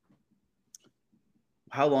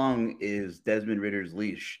 How long is Desmond Ridder's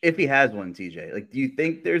leash, if he has one, TJ? Like, do you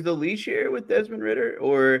think there's a leash here with Desmond Ridder?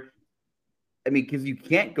 Or, I mean, because you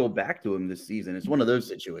can't go back to him this season. It's one of those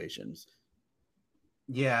situations.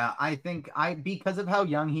 Yeah, I think because of how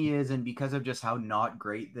young he is and because of just how not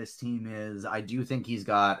great this team is, I do think he's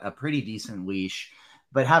got a pretty decent leash.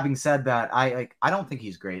 But having said that, I don't think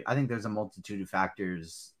he's great. I think there's a multitude of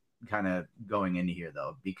factors kind of going into here,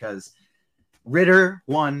 though, because Ridder,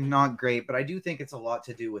 one, not great, but I do think it's a lot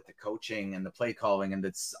to do with the coaching and the play calling and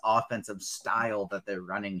this offensive style that they're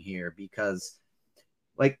running here. Because,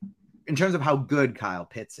 like, in terms of how good Kyle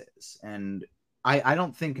Pitts is, and I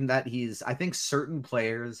don't think that I think certain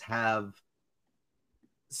players have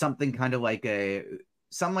something kind of like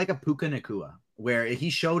something like a Puka Nacua, where he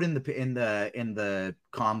showed in the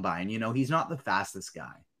combine, he's not the fastest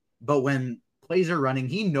guy, but when plays are running,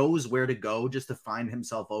 he knows where to go just to find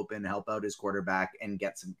himself open, help out his quarterback, and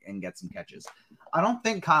get some catches. I don't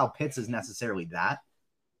think Kyle Pitts is necessarily that,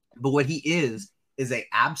 but what he is a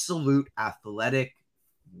absolute athletic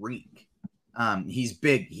freak. He's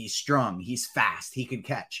big, he's strong, he's fast, he can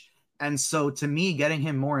catch. And so to me, getting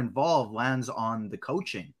him more involved lands on the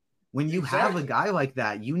coaching. When you have a guy like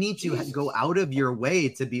that, you need to go out of your way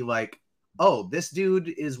to be like, oh, this dude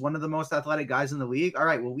is one of the most athletic guys in the league. All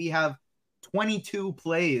right, well, we have 22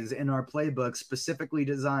 plays in our playbook specifically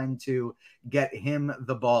designed to get him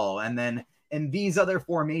the ball. And then in these other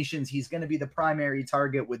formations, he's going to be the primary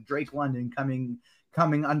target with Drake London coming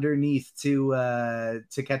underneath to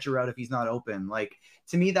catch a route if he's not open. Like,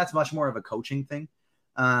 to me, that's much more of a coaching thing.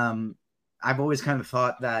 I've always kind of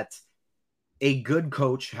thought that a good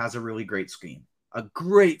coach has a really great scheme, a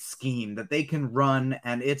great scheme that they can run,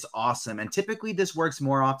 and it's awesome. And typically this works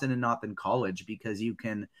more often than not than college because you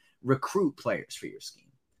can recruit players for your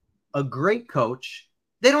scheme. A great coach,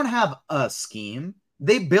 they don't have a scheme.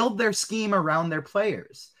 They build their scheme around their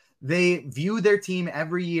players. They view their team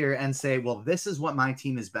every year and say, well, this is what my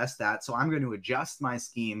team is best at, so I'm going to adjust my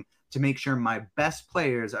scheme to make sure my best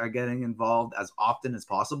players are getting involved as often as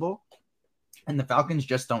possible. And the Falcons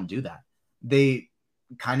just don't do that. They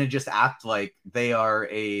kind of just act like we are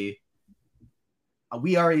a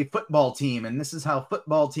football team, and this is how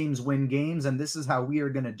football teams win games, and this is how we are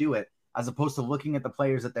going to do it, as opposed to looking at the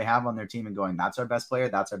players that they have on their team and going, that's our best player,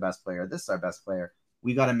 that's our best player, this is our best player.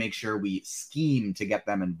 We got to make sure we scheme to get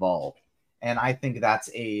them involved. And I think that's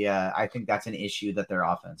an issue that their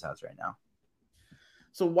offense has right now.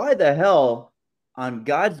 So why the hell on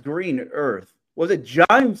God's green earth was it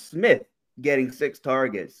Jonnu Smith getting 6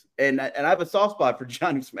 targets? And I have a soft spot for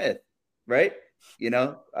Jonnu Smith, right?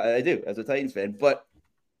 I do as a Titans fan, but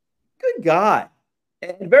good guy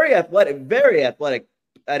and very athletic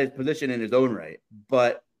at his position in his own right,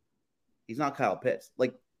 but he's not Kyle Pitts.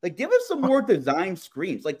 Like give us some more design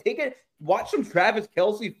screens. Like watch some Travis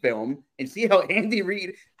Kelce film and see how Andy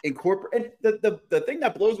Reid incorporate. And the thing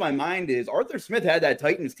that blows my mind is Arthur Smith had that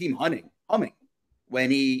Titans team humming when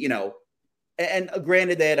he, and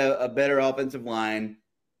granted they had a better offensive line,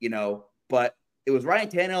 but it was Ryan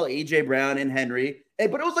Tannehill, A.J. Brown, and Henry.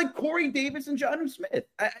 But it was like Corey Davis and Jonnu Smith.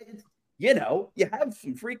 You have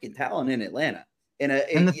some freaking talent in Atlanta. And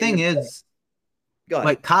the thing is,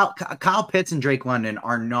 like Kyle Pitts and Drake London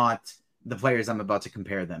are not the players I'm about to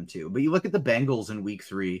compare them to. But you look at the Bengals in week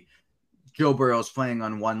 3, Joe Burrow's playing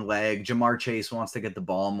on one leg. Jamar Chase wants to get the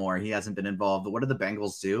ball more. He hasn't been involved. But what do the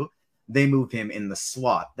Bengals do? They move him in the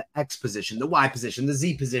slot, the X position, the Y position, the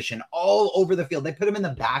Z position, all over the field. They put him in the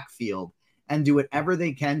backfield and do whatever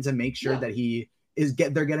they can to make sure that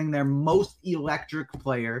they're getting their most electric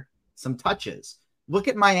player some touches. Look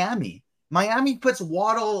at Miami. Miami puts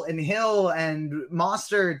Waddle and Hill and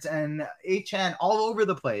Mostert and Achane all over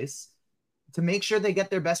the place to make sure they get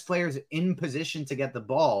their best players in position to get the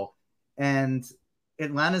ball. And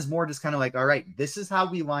Atlanta's more just kind of like, all right, this is how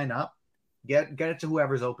we line up. Get it to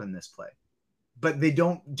whoever's open this play. But they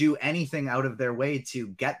don't do anything out of their way to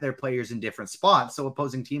get their players in different spots so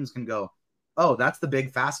opposing teams can go, oh, that's the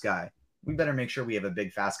big fast guy. We better make sure we have a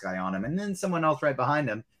big fast guy on him. And then someone else right behind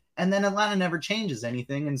him. And then Atlanta never changes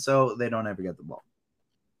anything, and so they don't ever get the ball.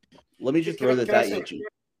 Let me just throw this at you, Chief.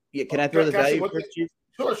 Yeah, can I throw this at you, Chief?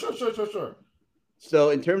 Sure. So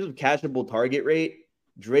in terms of catchable target rate,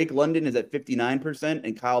 Drake London is at 59%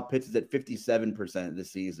 and Kyle Pitts is at 57%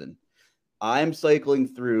 this season. I'm cycling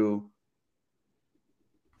through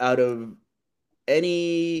out of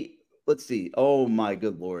any, let's see. Oh my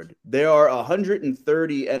good Lord. There are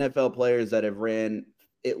 130 NFL players that have ran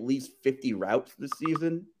at least 50 routes this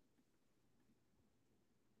season.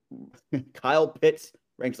 Kyle Pitts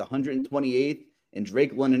ranks 128th and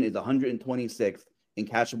Drake London is 126th in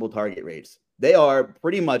catchable target rates. They are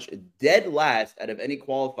pretty much dead last out of any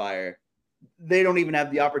qualifier. They don't even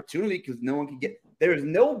have the opportunity because no one can get. There is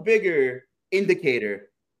no bigger indicator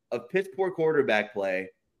of piss poor quarterback play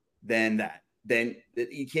than that. Then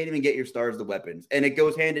you can't even get your stars the weapons. And it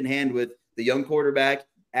goes hand in hand with the young quarterback,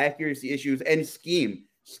 accuracy issues, and scheme.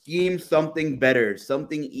 Scheme something better,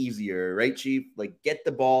 something easier, right, Chief? Like, get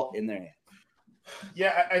the ball in their hands.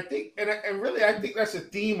 Yeah, I think, and really, I think that's a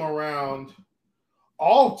theme around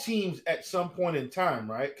all teams at some point in time,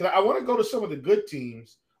 right? Because I want to go to some of the good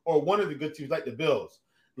teams, or one of the good teams, like the Bills.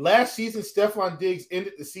 Last season, Stephon Diggs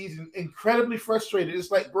ended the season incredibly frustrated.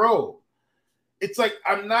 It's like, bro, it's like,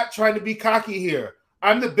 I'm not trying to be cocky here.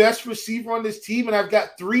 I'm the best receiver on this team, and I've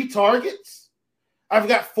got 3 targets. I've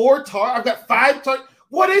got 5 targets.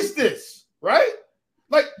 What is this, right?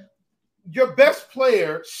 Like, your best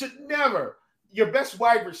player should never, your best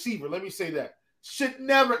wide receiver, let me say that, should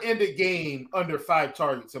never end a game under 5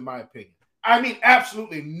 targets, in my opinion. I mean,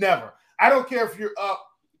 absolutely never. I don't care if you're up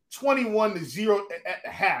 21-0 at the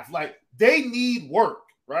half. Like, they need work,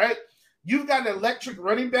 right? You've got an electric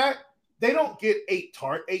running back. They don't get 8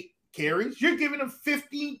 carries. You're giving them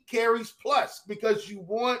 15 carries plus because you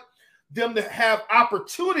want them to have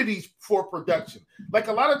opportunities for production. Like,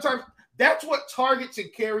 a lot of times, that's what targets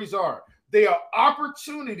and carries are. They are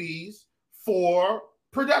opportunities for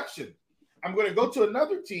production. I'm going to go to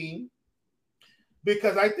another team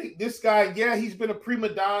because I think this guy, yeah, he's been a prima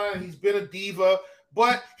donna, he's been a diva,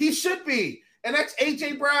 but he should be. And that's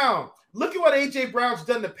A.J. Brown. Look at what A.J. Brown's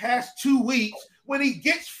done the past 2 weeks when he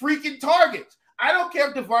gets freaking targets. I don't care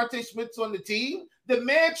if Devontae Smith's on the team. The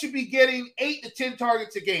man should be getting 8 to 10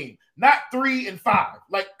 targets a game, not 3 and 5.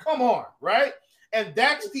 Like, come on, right? And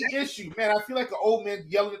that's the issue, man. I feel like an old man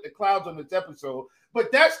yelling at the clouds on this episode,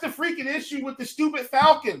 but that's the freaking issue with the stupid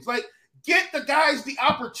Falcons. Like, get the guys the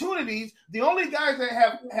opportunities. The only guys that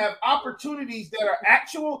have opportunities that are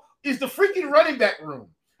actual is the freaking running back room.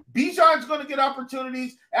 Bijan's going to get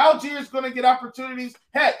opportunities. Algier's going to get opportunities.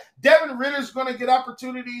 Heck, Devin Ritter's going to get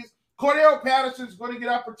opportunities. Cordero Patterson's going to get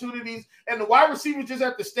opportunities. And the wide receivers just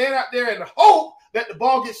have to stand out there and hope that the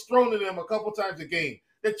ball gets thrown to them a couple times a game.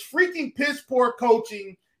 That's freaking piss poor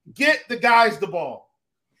coaching. Get the guys the ball.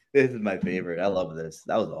 This is my favorite. I love this.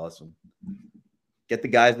 That was awesome. Get the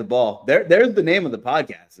guys the ball. There's the name of the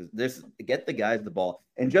podcast. This get the guys the ball.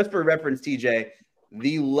 And just for reference, TJ,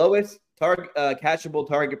 the lowest catchable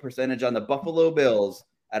target percentage on the Buffalo Bills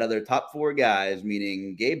out of their top 4 guys,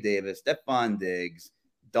 meaning Gabe Davis, Stephon Diggs,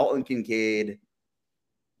 Dalton Kincaid,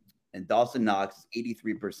 and Dawson Knox, is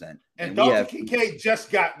 83%. And Dalton Kincaid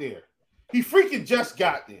just got there. He freaking just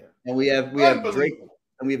got there. And we have Drake,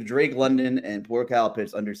 and we have Drake London and poor Kyle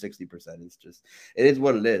Pitts under 60%. It is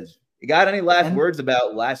what it is. You got any last words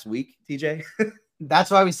about last week, TJ? That's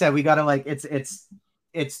why we said we got to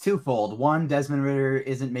it's twofold. 1, Desmond Ridder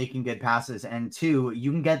isn't making good passes, and 2,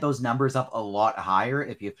 you can get those numbers up a lot higher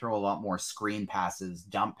if you throw a lot more screen passes,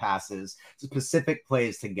 dump passes, specific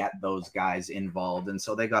plays to get those guys involved. And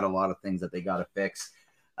so they got a lot of things that they got to fix.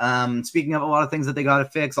 Speaking of a lot of things that they got to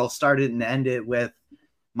fix, I'll start it and end it with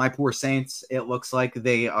my poor Saints. It looks like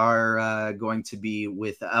they are going to be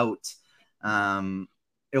without.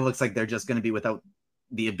 It looks like they're just going to be without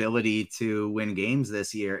the ability to win games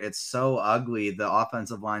this year. It's so ugly. The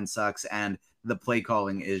offensive line sucks and the play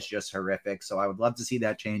calling is just horrific. So I would love to see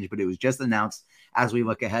that change, but it was just announced as we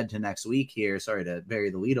look ahead to next week here. Sorry to bury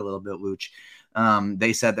the lead a little bit, Luch.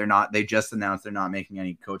 They said they just announced they're not making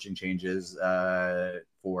any coaching changes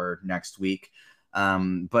for next week.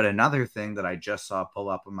 But another thing that I just saw pull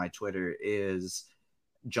up on my Twitter is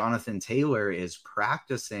Jonathan Taylor is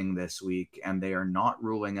practicing this week, and they are not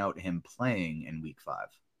ruling out him playing in week 5.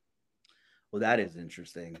 Well, that is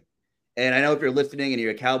interesting. And I know if you're listening and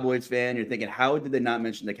you're a Cowboys fan, you're thinking, how did they not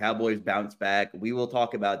mention the Cowboys bounce back? We will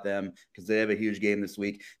talk about them because they have a huge game this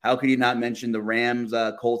week. How could you not mention the Rams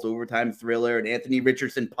Colts overtime thriller? And Anthony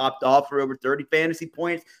Richardson popped off for over 30 fantasy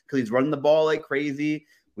points because he's running the ball like crazy.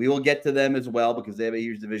 We will get to them as well because they have a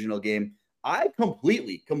huge divisional game. I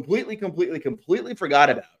completely forgot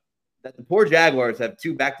about that the poor Jaguars have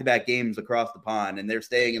 2 back-to-back games across the pond, and they're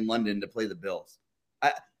staying in London to play the Bills.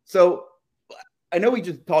 So I know we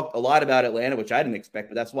just talked a lot about Atlanta, which I didn't expect,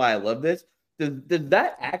 but that's why I love this. Does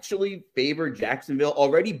that actually favor Jacksonville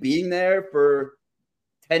already being there for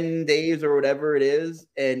 10 days or whatever it is,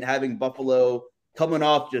 and having Buffalo coming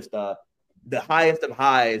off just the highest of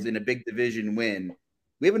highs in a big division win?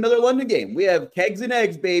 We have another London game. We have Kegs and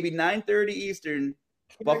Eggs, baby, 9:30 Eastern,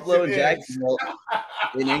 Buffalo and Jacksonville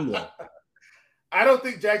in England. I don't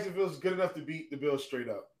think Jacksonville's good enough to beat the Bills straight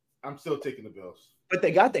up. I'm still taking the Bills. But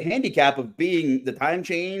they got the handicap of being the time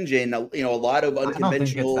change and a lot of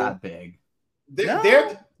unconventional. I don't think it's that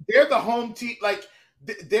big. They're the home team. Like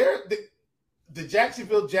the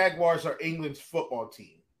Jacksonville Jaguars are England's football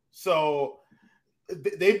team. So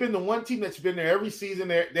they've been the one team that's been there every season.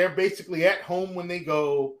 They're basically at home when they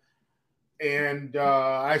go, and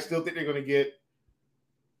I still think they're going to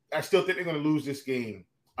lose this game.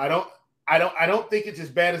 I don't think it's as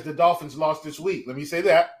bad as the Dolphins lost this week. Let me say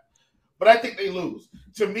that. But I think they lose.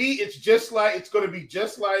 To me, it's going to be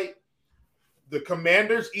just like the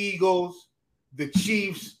Commanders, Eagles, the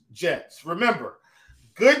Chiefs, Jets. Remember,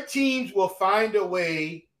 good teams will find a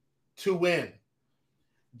way to win.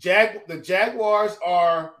 The Jaguars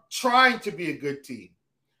are trying to be a good team.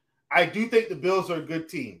 I do think the Bills are a good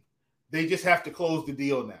team. They just have to close the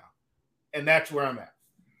deal now. And that's where I'm at.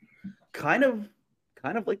 Kind of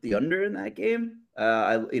like the under in that game.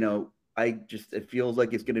 It feels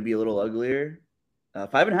like it's going to be a little uglier.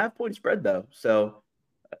 5.5 point spread though. So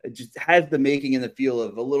it just has the making and the feel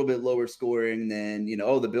of a little bit lower scoring than,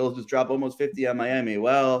 the Bills just drop almost 50 on Miami.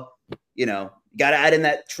 Well, got to add in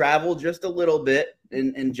that travel just a little bit.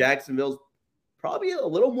 And Jacksonville's probably a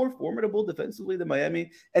little more formidable defensively than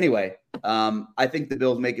Miami. Anyway, I think the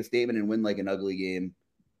Bills make a statement and win like an ugly game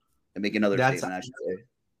and make another statement, I should say.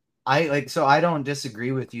 I don't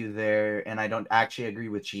disagree with you there, and I don't actually agree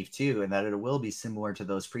with Chief too, and that it will be similar to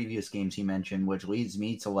those previous games he mentioned, which leads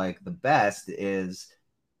me to like the best is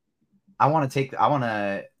I want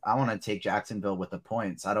to take Jacksonville with the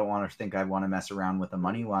points. I don't want to think I want to mess around with the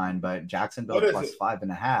money line, but Jacksonville plus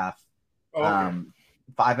 5.5. Oh, okay.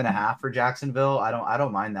 5.5 for Jacksonville. I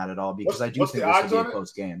don't mind that at all because I do think this will be a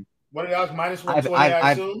close game. What are the odds? Minus 120,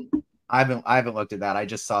 I assume? I haven't looked at that. I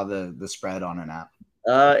just saw the spread on an app.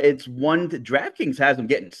 It's DraftKings has them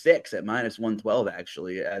getting 6 at minus 112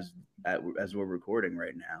 actually as we're recording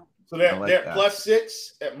right now. So they're plus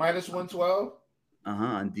 6 at minus 112.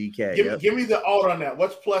 On DK. Give me the alt on that.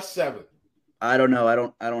 What's plus 7? I don't know. I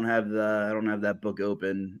don't have that book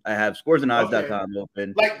open. I have scoresandodds.com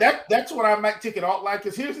open. Like that's what I might take an alt line,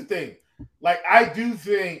 because here's the thing. Like I do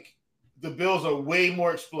think the Bills are way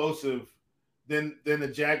more explosive than the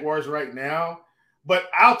Jaguars right now,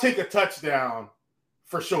 but I'll take a touchdown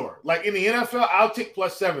for sure. Like in the NFL, I'll take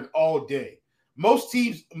plus 7 all day. Most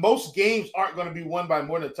games aren't going to be won by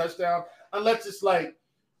more than a touchdown, unless it's like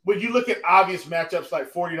when you look at obvious matchups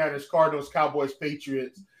like 49ers, Cardinals, Cowboys,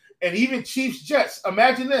 Patriots, and even Chiefs, Jets.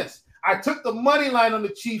 Imagine this. I took the money line on the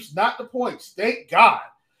Chiefs, not the points. Thank God.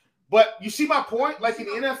 But you see my point? Like in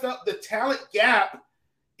the NFL, the talent gap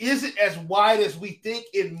isn't as wide as we think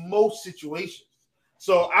in most situations.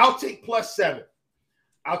 So I'll take plus 7.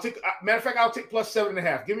 Matter of fact, I'll take plus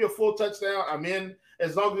 7.5. Give me a full touchdown. I'm in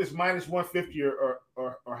as long as it's minus 150 or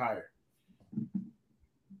higher.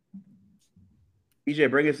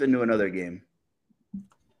 EJ, bring us into another game.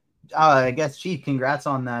 I guess, Chief, congrats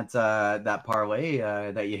on that parlay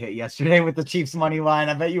that you hit yesterday with the Chiefs money line.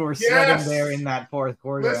 I bet you were sweating there in that fourth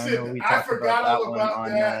quarter. Listen, I know we talked about that one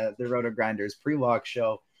on the Roto Grinders pre-walk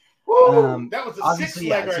show. That was a obviously,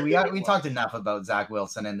 six-legger. So we talked enough about Zach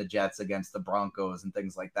Wilson and the Jets against the Broncos and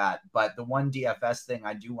things like that. But the one DFS thing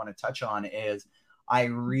I do want to touch on is I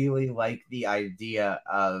really like the idea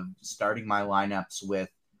of starting my lineups with.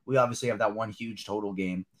 We obviously have that one huge total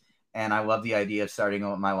game, and I love the idea of starting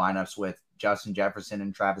my lineups with Justin Jefferson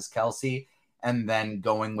and Travis Kelce, and then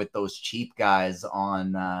going with those cheap guys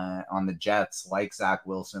on the Jets, like Zach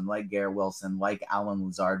Wilson, like Garrett Wilson, like Allen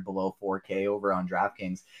Lazard below 4K over on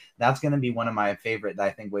DraftKings. That's going to be one of my favorite, I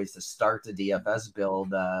think, ways to start the DFS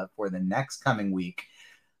build for the next coming week.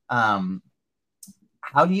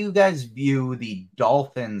 How do you guys view the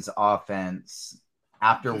Dolphins offense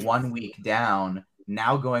after 1 week down,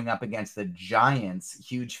 now going up against the Giants,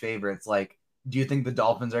 huge favorites? Like, do you think the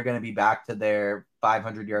Dolphins are going to be back to their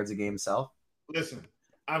 500 yards a game self? Listen,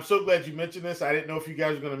 I'm so glad you mentioned this. I didn't know if you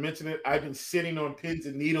guys were going to mention it. I've been sitting on pins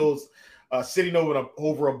and needles, sitting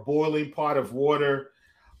over a boiling pot of water.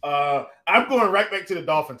 I'm going right back to the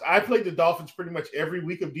Dolphins. I played the Dolphins pretty much every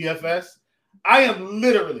week of DFS. I am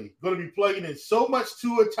literally going to be plugging in so much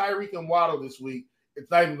Tua, Tyreek, and Waddle this week,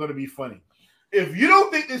 it's not even going to be funny. If you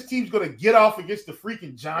don't think this team's going to get off against the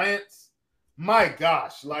freaking Giants, my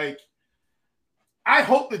gosh, like, I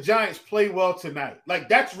hope the Giants play well tonight. Like,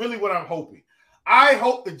 that's really what I'm hoping. I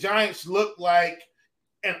hope the Giants look like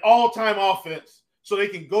an all-time offense so they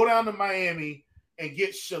can go down to Miami and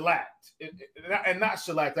get shellacked. And not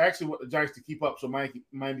shellacked. I actually want the Giants to keep up so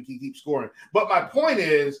Miami can keep scoring. But my point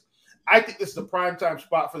is, I think this is a primetime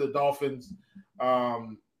spot for the Dolphins.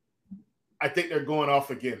 I think they're going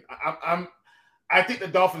off again. I think the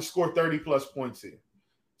Dolphins score 30-plus points here.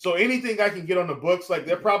 So anything I can get on the books, like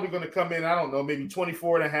they're probably going to come in, I don't know, maybe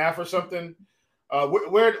 24.5 or something.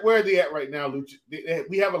 Where are they at right now, Luch?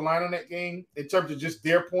 We have a line on that game in terms of just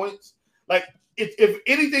their points. Like, if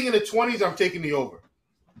anything in the 20s, I'm taking the over.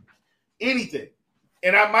 Anything.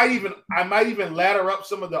 And I might even ladder up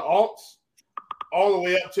some of the alts all the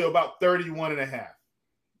way up to about 31.5.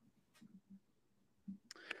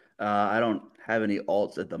 I don't have any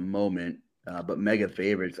alts at the moment, but mega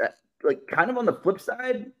favorites. Like, kind of on the flip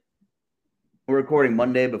side, we're recording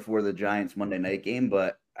Monday before the Giants Monday night game,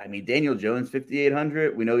 but I mean, Daniel Jones,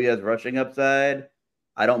 5,800. We know he has rushing upside.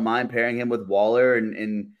 I don't mind pairing him with Waller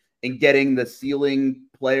and getting the ceiling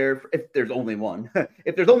player, if there's only one.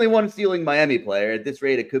 If there's only one ceiling Miami player, at this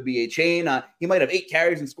rate, it could be a chain. He might have 8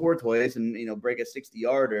 carries and score twice and, break a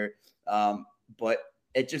 60-yarder. But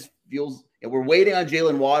it just feels we're waiting on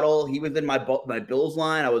Jalen Waddle. He was in my Bills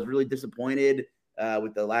line. I was really disappointed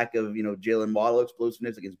with the lack of, Jalen Waddle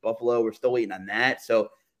explosiveness against Buffalo. We're still waiting on that. So,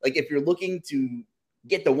 like, if you're looking to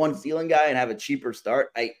get the one ceiling guy and have a cheaper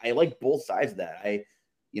start, I like both sides of that.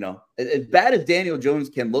 As bad as Daniel Jones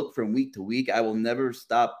can look from week to week, I will never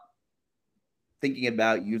stop thinking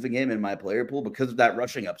about using him in my player pool because of that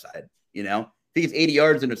rushing upside. If he gets 80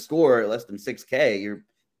 yards and a score at less than 6K, you're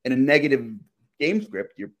in a negative game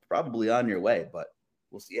script. You're probably on your way, but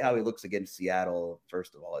we'll see how he looks against Seattle.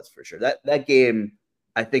 First of all, that's for sure. That game,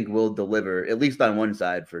 I think, will deliver, at least on one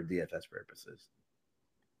side, for DFS purposes.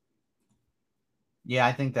 Yeah,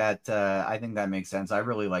 I think that makes sense. I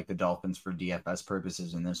really like the Dolphins for DFS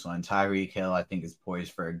purposes in this one. Tyreek Hill, I think, is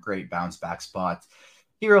poised for a great bounce back spot.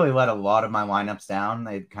 He really let a lot of my lineups down.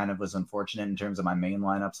 It kind of was unfortunate in terms of my main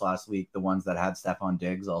lineups last week. The ones that had Stephon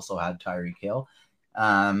Diggs also had Tyreek Hill.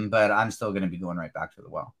 But I'm still going to be going right back to the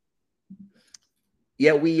well.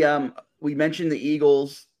 Yeah, we mentioned the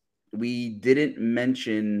Eagles. We didn't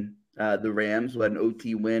mention the Rams, who had an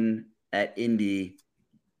OT win at Indy.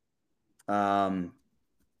 Tough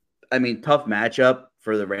matchup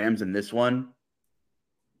for the Rams in this one.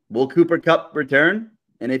 Will Cooper Kupp return?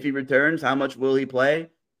 And if he returns, how much will he play?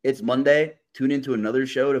 It's Monday. Tune into another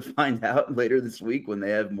show to find out later this week when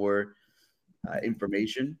they have more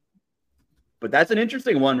information. But that's an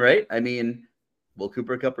interesting one, right? I mean, will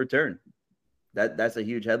Cooper Kupp return? That's a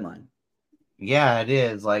huge headline. Yeah, it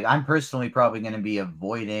is. Like, I'm personally probably going to be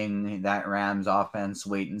avoiding that Rams offense,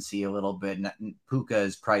 wait and see a little bit. Puka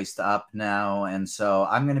is priced up now, and so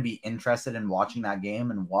I'm going to be interested in watching that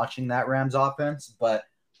game and watching that Rams offense, but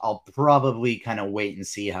I'll probably kind of wait and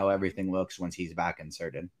see how everything looks once he's back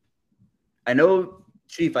inserted. I know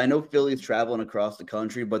Philly's traveling across the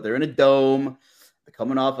country, but they're in a dome. They're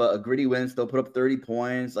coming off a gritty win, still put up 30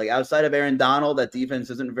 points. Like, outside of Aaron Donald, that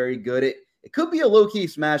defense isn't very good. It could be a low-key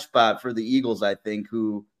smash spot for the Eagles, I think,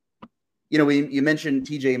 who, you mentioned,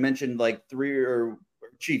 TJ, you mentioned like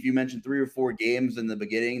Chief, you mentioned 3 or 4 games in the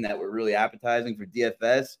beginning that were really appetizing for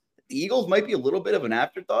DFS. The Eagles might be a little bit of an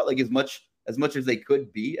afterthought, like as much as they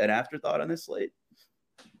could be an afterthought on this slate.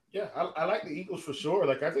 Yeah, I like the Eagles for sure.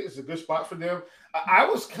 Like, I think it's a good spot for them. I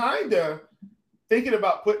was kind of thinking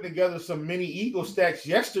about putting together some mini Eagle stacks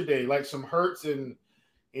yesterday, like some Hurts and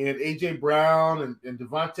A.J. Brown and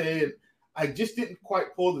Devontae, and I just didn't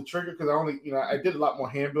quite pull the trigger because I did a lot more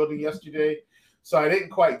hand building yesterday. So I didn't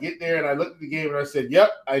quite get there. And I looked at the game and I said,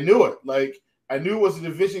 yep, I knew it. Like, I knew it was a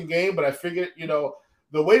division game, but I figured,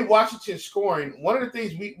 the way Washington's scoring, one of the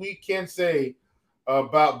things we can say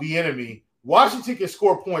about Bieniemy, Washington can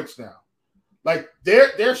score points now. Like,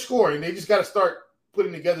 they're scoring. They just got to start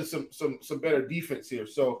putting together some better defense here.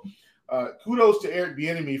 So kudos to Eric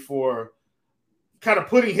Bieniemy for kind of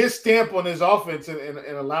putting his stamp on his offense and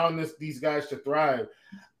allowing these guys to thrive.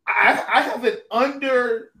 I have an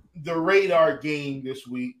under-the-radar game this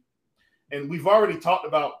week, and we've already talked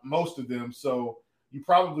about most of them, so you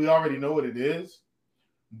probably already know what it is.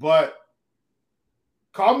 But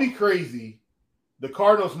call me crazy, the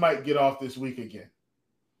Cardinals might get off this week again.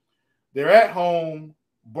 They're at home.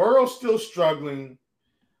 Burrow's still struggling.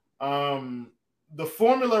 The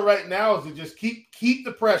formula right now is to just keep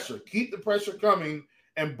the pressure coming,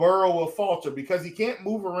 and Burrow will falter because he can't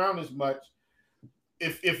move around as much.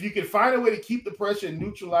 If you can find a way to keep the pressure and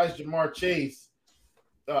neutralize Jamar Chase,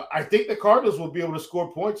 I think the Cardinals will be able to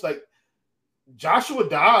score points. Like, Joshua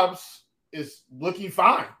Dobbs is looking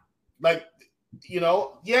fine. Like, they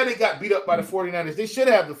got beat up by the 49ers. They should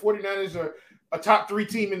have. The 49ers are a top 3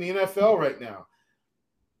 team in the NFL right now.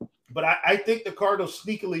 But I think the Cardinals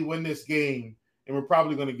sneakily win this game, and we're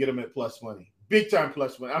probably going to get them at plus money. Big time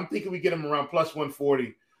plus money. I'm thinking we get them around plus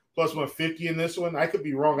 140, plus 150 in this one. I could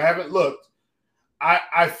be wrong. I haven't looked.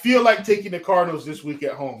 I feel like taking the Cardinals this week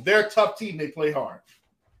at home. They're a tough team. They play hard.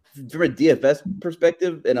 From a DFS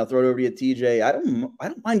perspective, and I'll throw it over to you, TJ, I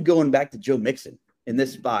don't mind going back to Joe Mixon in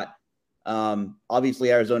this spot.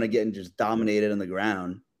 Obviously, Arizona getting just dominated on the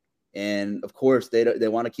ground. And, of course, they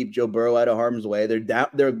want to keep Joe Burrow out of harm's way.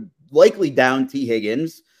 They're likely down T.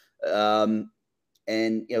 Higgins.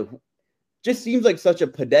 Just seems like such a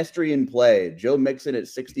pedestrian play. Joe Mixon at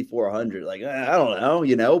 6,400. Like, I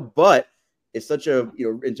don't know, but it's such a,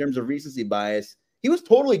 in terms of recency bias, he was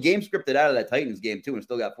totally game scripted out of that Titans game, too, and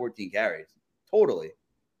still got 14 carries. Totally.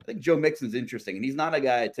 I think Joe Mixon's interesting, and he's not a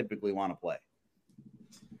guy I typically want to play.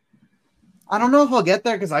 I don't know if I'll get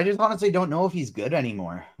there because I just honestly don't know if he's good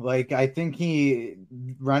anymore. Like, I think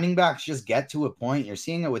running backs just get to a point. You're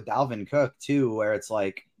seeing it with Dalvin Cook, too, where it's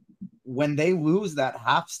like when they lose that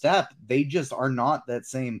half step, they just are not that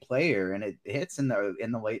same player, and it hits in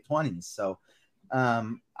the late 20s. So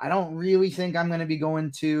I don't really think I'm going to be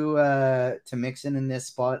going to Mixon in this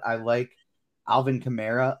spot. I like Alvin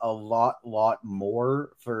Kamara a lot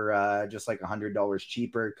more for just like $100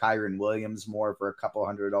 cheaper. Kyron Williams more for a couple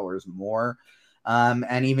 $100 more.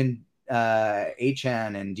 And even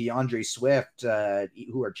Achane and DeAndre Swift,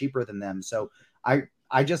 who are cheaper than them. So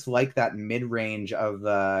I just like that mid-range of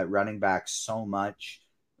running backs so much.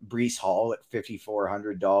 Breece Hall at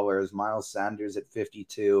 $5,400, Miles Sanders at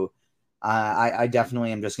 $52. I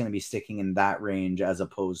definitely am just going to be sticking in that range as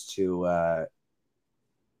opposed to,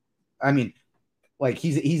 like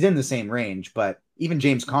he's in the same range, but even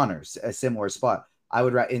James Conner's a similar spot. I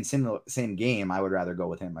would in same game. I would rather go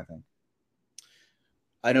with him. I think.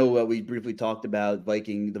 I know what we briefly talked about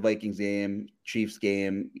the Vikings game, Chiefs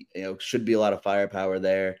game. Should be a lot of firepower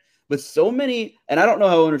there, but so many. And I don't know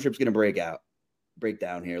how ownership's going to break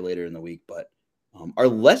down here later in the week. But are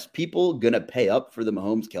less people going to pay up for the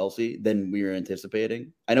Mahomes Kelsey than we were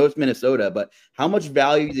anticipating? I know it's Minnesota, but how much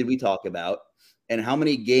value did we talk about? And how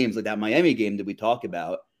many games, like that Miami game, did we talk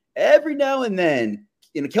about? Every now and then,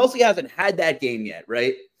 Kelsey hasn't had that game yet,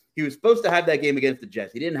 right? He was supposed to have that game against the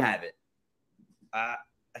Jets. He didn't have it. I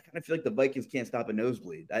kind of feel like the Vikings can't stop a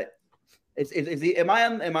nosebleed. Am I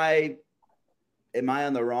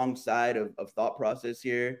on the wrong side of thought process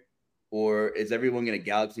here, or is everyone going to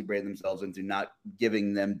galaxy brain themselves into not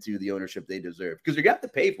giving them to the ownership they deserve? Because you're going to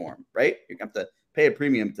have to pay for them, right? You're going to have to pay a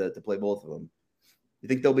premium to play both of them. You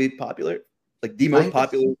think they'll be popular? Like the most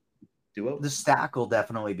popular duo? The stack will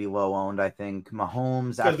definitely be low owned, I think.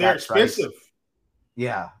 Mahomes because they're expensive. Price,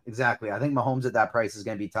 yeah, exactly. I think Mahomes at that price is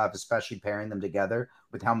going to be tough, especially pairing them together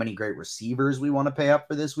with how many great receivers we want to pay up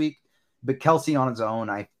for this week. But Kelsey on its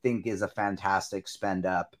own, I think, is a fantastic spend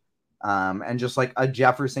up. And just like a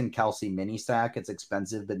Jefferson Kelsey mini stack, it's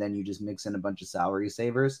expensive, but then you just mix in a bunch of salary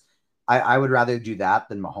savers. I would rather do that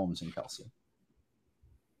than Mahomes and Kelsey.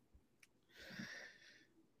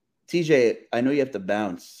 TJ, I know you have to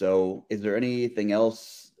bounce, so is there anything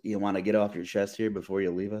else you want to get off your chest here before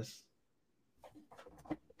you leave us?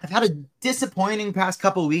 I've had a disappointing past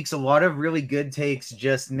couple of weeks. A lot of really good takes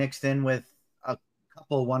just mixed in with a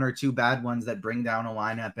couple, one or two bad ones that bring down a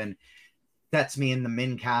lineup and sets me in the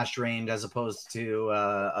min cash range as opposed to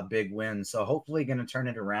a big win. So hopefully going to turn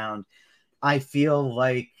it around. I feel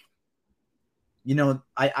like,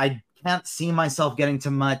 I can't see myself getting to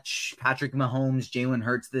much Patrick Mahomes, Jalen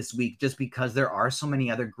Hurts this week, just because there are so many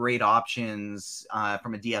other great options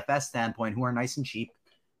from a DFS standpoint who are nice and cheap.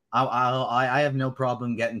 I have no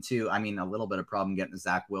problem getting to, a little bit of problem getting to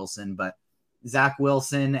Zach Wilson, but Zach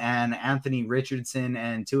Wilson and Anthony Richardson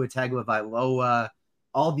and Tua Tagovailoa,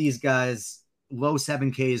 all these guys, low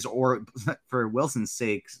 7Ks or for Wilson's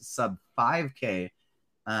sake, sub 5K.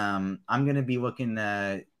 I'm going to be looking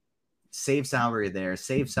at save salary there,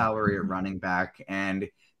 save salary at running back, and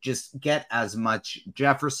just get as much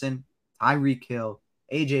Jefferson, Tyreek Hill,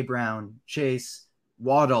 AJ Brown, Chase,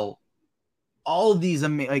 Waddle, all of these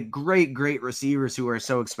great receivers who are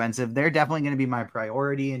so expensive. They're definitely going to be my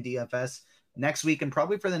priority in DFS next week, and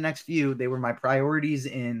probably for the next few. They were my priorities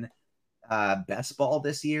in best ball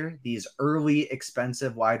this year. These early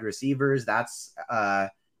expensive wide receivers, that's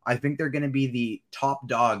I think they're going to be the top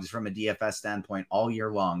dogs from a DFS standpoint all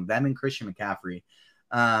year long, them and Christian McCaffrey.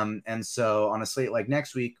 And so on a slate like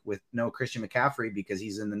next week with no Christian McCaffrey because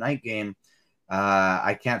he's in the night game,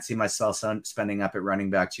 I can't see myself spending up at running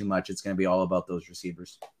back too much. It's going to be all about those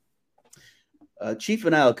receivers. Chief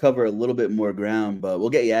and I will cover a little bit more ground, but we'll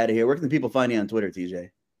get you out of here. Where can the people find you on Twitter, TJ?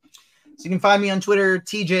 So you can find me on Twitter,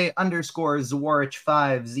 TJ_Zawarich5,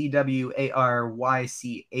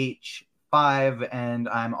 ZWARYCH5, and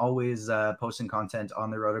I'm always posting content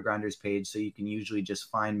on the Roto-Grinders page, so you can usually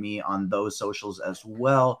just find me on those socials as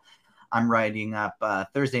well. I'm writing up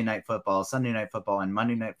Thursday Night Football, Sunday Night Football, and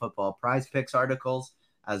Monday Night Football prize picks articles,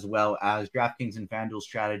 as well as DraftKings and FanDuel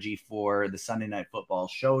strategy for the Sunday Night Football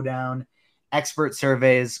showdown, expert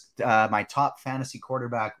surveys, my top fantasy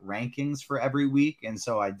quarterback rankings for every week, and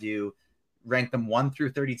so I do rank them 1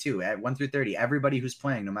 through 32, at 1 through 30, everybody who's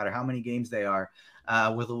playing, no matter how many games they are,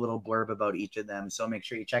 with a little blurb about each of them. So make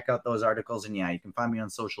sure you check out those articles. And yeah, you can find me on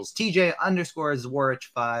socials,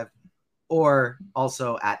 TJ_Zawarich5, or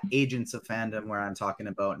also at Agents of Fandom, where I'm talking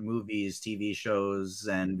about movies, TV shows,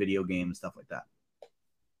 and video games, stuff like that.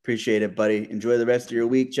 Appreciate it, buddy. Enjoy the rest of your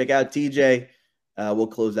week. Check out TJ. We'll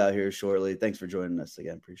close out here shortly. Thanks for joining us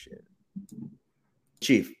again. Appreciate it.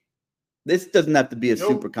 Chief, this doesn't have to be a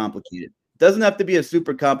super complicated. Doesn't have to be a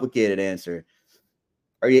super complicated answer.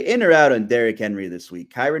 Are you in or out on Derrick Henry this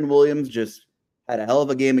week? Kyren Williams just had a hell of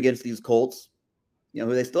a game against these Colts. You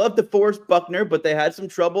know, they still have to force Buckner, but they had some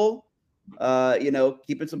trouble,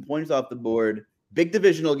 keeping some points off the board. Big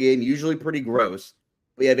divisional game, usually pretty gross.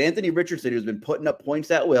 But you have Anthony Richardson, who's been putting up points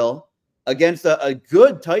at will against a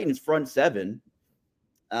good Titans front seven.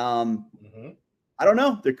 I don't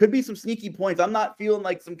know. There could be some sneaky points. I'm not feeling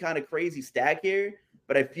like some kind of crazy stack here,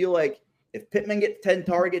 but I feel like if Pittman gets 10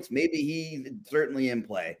 targets, maybe he's certainly in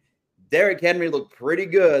play. Derrick Henry looked pretty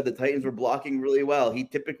good. The Titans were blocking really well. He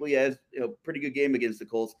typically has pretty good game against the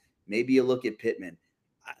Colts. Maybe you look at Pittman,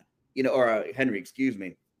 or Henry, excuse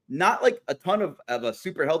me. Not like a ton of a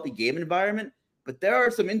super healthy game environment, but there are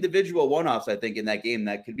some individual one-offs, I think, in that game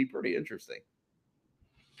that could be pretty interesting.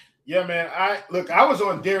 Yeah, man. I was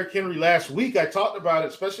on Derrick Henry last week. I talked about it,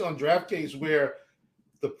 especially on DraftKings, where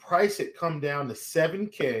the price had come down to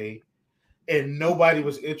 $7K. And nobody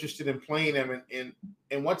was interested in playing him.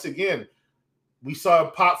 And once again, we saw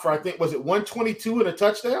him pop for, I think, was it 122 and a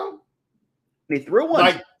touchdown? And he threw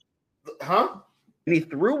one. And he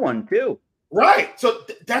threw one too. Right. So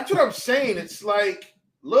that's what I'm saying. It's like,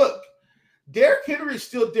 look, Derrick Henry is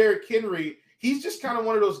still Derrick Henry. He's just kind of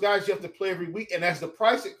one of those guys you have to play every week. And as the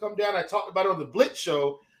price had come down, I talked about it on the Blitz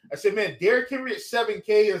show. I said, man, Derrick Henry at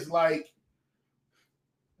 7K is like,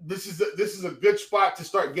 this is a good spot to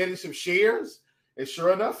start getting some shares, and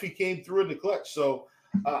sure enough, he came through in the clutch. So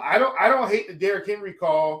I don't hate the Derrick Henry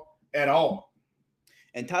call at all.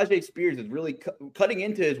 And Tyjae Spears is really cutting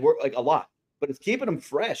into his work like a lot, but it's keeping him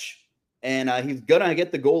fresh, and he's gonna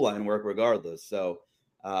get the goal line work regardless. So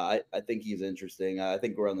I think he's interesting. I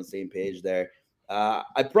think we're on the same page there.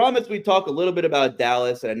 I promised we'd talk a little bit about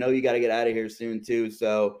Dallas, and I know you got to get out of here soon too.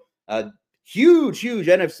 So huge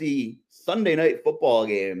NFC Sunday night football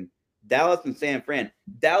game, Dallas and San Fran.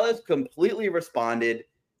 Dallas completely responded,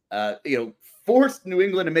 forced New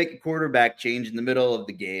England to make a quarterback change in the middle of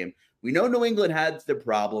the game. We know New England had their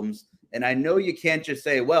problems, and I know you can't just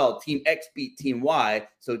say, well, Team X beat Team Y,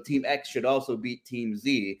 so Team X should also beat Team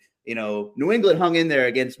Z. New England hung in there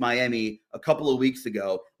against Miami a couple of weeks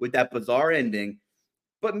ago with that bizarre ending.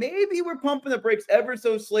 But maybe we're pumping the brakes ever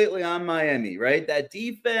so slightly on Miami, right? That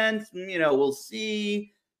defense, we'll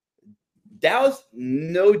see. Dallas,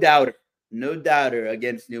 no doubter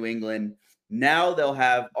against New England. Now they'll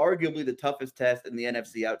have arguably the toughest test in the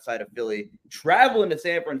NFC outside of Philly, traveling to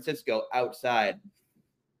San Francisco outside.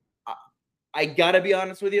 I got to be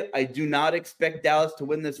honest with you. I do not expect Dallas to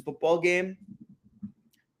win this football game.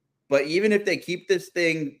 But even if they keep this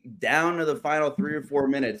thing down to the final 3 or 4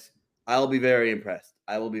 minutes, I'll be very impressed.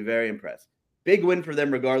 I will be very impressed. Big win for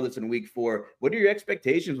them regardless in week 4. What are your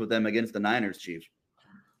expectations with them against the Niners, Chief?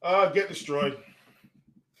 Get destroyed.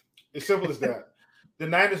 As simple as that. The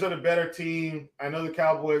Niners are the better team. I know the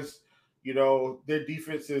Cowboys, their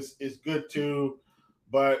defense is good too.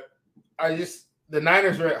 But the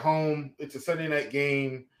Niners are at home. It's a Sunday night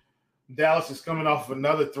game. Dallas is coming off of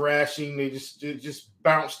another thrashing. They just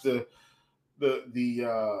bounced the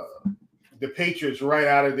Patriots right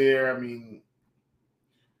out of there. I mean,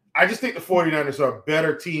 I just think the 49ers are a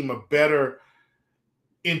better team, a better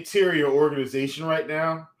interior organization right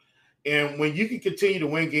now. And when you can continue to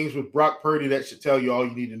win games with Brock Purdy, that should tell you all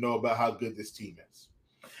you need to know about how good this team is.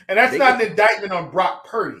 And that's not an indictment on Brock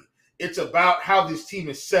Purdy. It's about how this team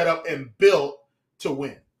is set up and built to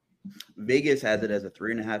win. Vegas has it as a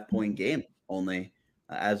 3.5-point game only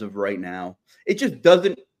as of right now. It just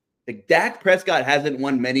doesn't – Dak Prescott hasn't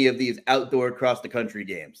won many of these outdoor across-the-country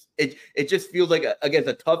games. It just feels like, against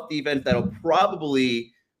a tough defense that'll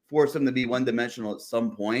probably force him to be one-dimensional at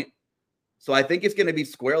some point. So I think it's going to be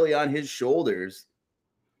squarely on his shoulders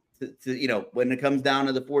to when it comes down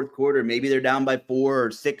to the fourth quarter, maybe they're down by 4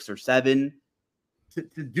 or 6 or 7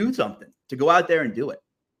 to do something, to go out there and do it.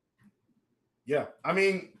 Yeah. I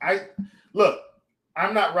mean,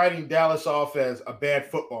 I'm not writing Dallas off as a bad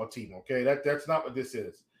football team. Okay. That's not what this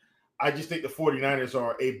is. I just think the 49ers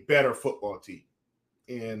are a better football team.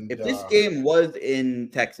 And if this game was in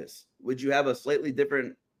Texas, would you have a slightly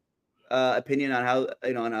different opinion on how,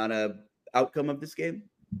 on a outcome of this game?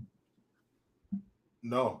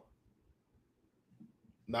 No,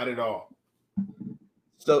 not at all.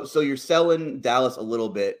 So you're selling Dallas a little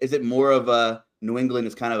bit. Is it more of a New England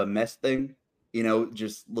is kind of a mess thing?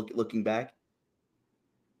 Just looking back.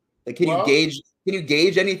 Like, can you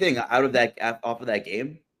gauge anything off of that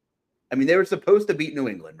game? I mean, they were supposed to beat New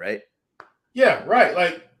England, right? Yeah, right.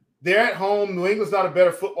 Like, they're at home. New England's not a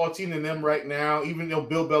better football team than them right now, even though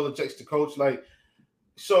Bill Belichick's the coach.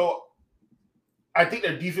 So I think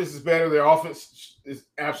their defense is better. Their offense is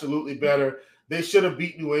absolutely better. They should have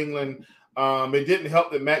beat New England. It didn't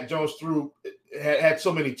help that Mac Jones had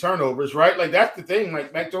so many turnovers, right? Like, that's the thing.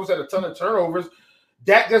 Like, Mac Jones had a ton of turnovers.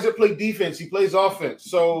 Dak doesn't play defense. He plays offense.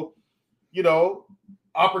 So,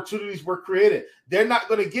 opportunities were created. They're not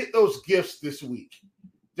going to get those gifts this week.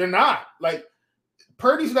 They're not. Like,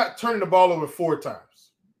 Purdy's not turning the ball over 4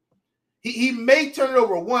 times. He may turn it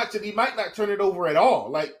over once, and he might not turn it over at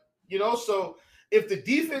all. So if the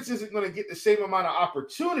defense isn't going to get the same amount of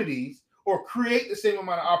opportunities or create the same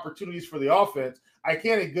amount of opportunities for the offense, I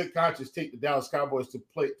can't in good conscience take the Dallas Cowboys to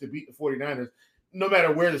beat the 49ers, no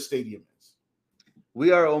matter where the stadium is.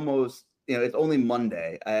 We are almost, it's only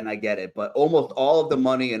Monday, and I get it, but almost all of the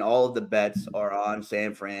money and all of the bets are on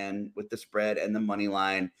San Fran with the spread and the money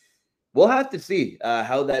line. We'll have to see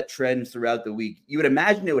how that trends throughout the week. You would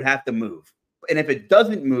imagine it would have to move. And if it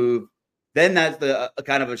doesn't move, then that's a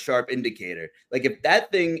kind of a sharp indicator. Like, if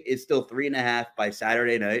that thing is still 3.5 by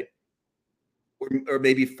Saturday night, or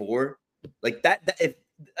maybe 4, like that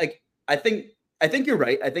I think you're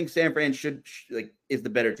right. I think San Fran is the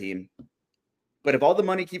better team. But if all the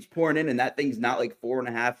money keeps pouring in and that thing's not like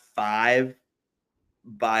 4.5, 5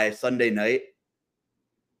 by Sunday night,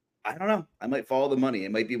 I don't know. I might follow the money.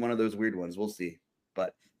 It might be one of those weird ones. We'll see.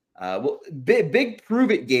 But big prove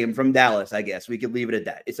it game from Dallas, I guess. We could leave it at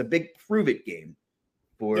that. It's a big prove it game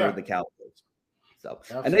for the Cowboys. So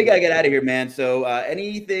absolutely. I know you got to get out of here, man. So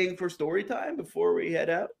anything for story time before we head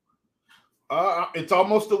out? It's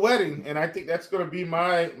almost a wedding, and I think that's going to be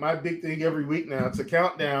my big thing every week now. It's a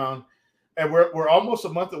countdown. And we're almost a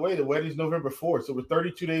month away. The wedding's November 4th, so we're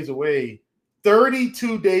 32 days away.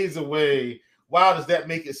 32 days away. Wow, does that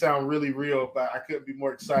make it sound really real? But I couldn't be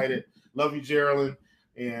more excited. Love you, Geraldine.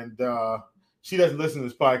 And she doesn't listen to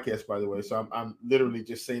this podcast, by the way, so I'm literally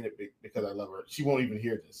just saying it because I love her. She won't even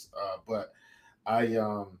hear this, but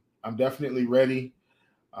I'm definitely ready,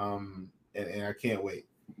 and I can't wait.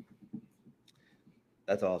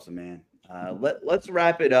 That's awesome, man. Let's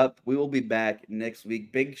wrap it up. We will be back next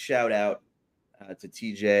week. Big shout out to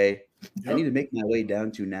TJ. Yep. I need to make my way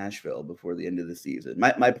down to Nashville before the end of the season.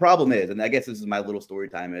 My problem is, and I guess this is my little story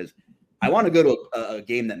time, is I want to go to a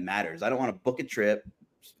game that matters. I don't want to book a trip,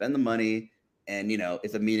 spend the money, and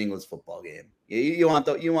it's a meaningless football game. You want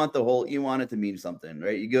it to mean something,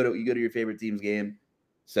 right? You go to your favorite team's game.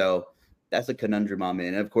 So that's a conundrum I'm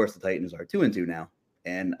in. And of course, the Titans are 2-2 now,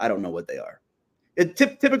 and I don't know what they are. It's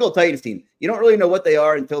typical Titans team. You don't really know what they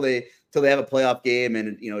are until they have a playoff game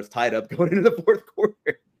and it's tied up going into the fourth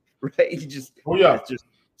quarter, right? It's who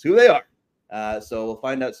they are. So we'll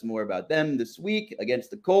find out some more about them this week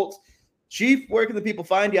against the Colts. Chief, where can the people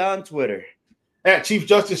find you on Twitter? At Chief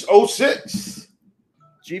Justice 06.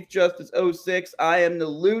 Chief Justice 06. I am the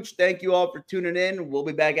Luch. Thank you all for tuning in. We'll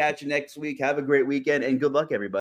be back at you next week. Have a great weekend and good luck, everybody.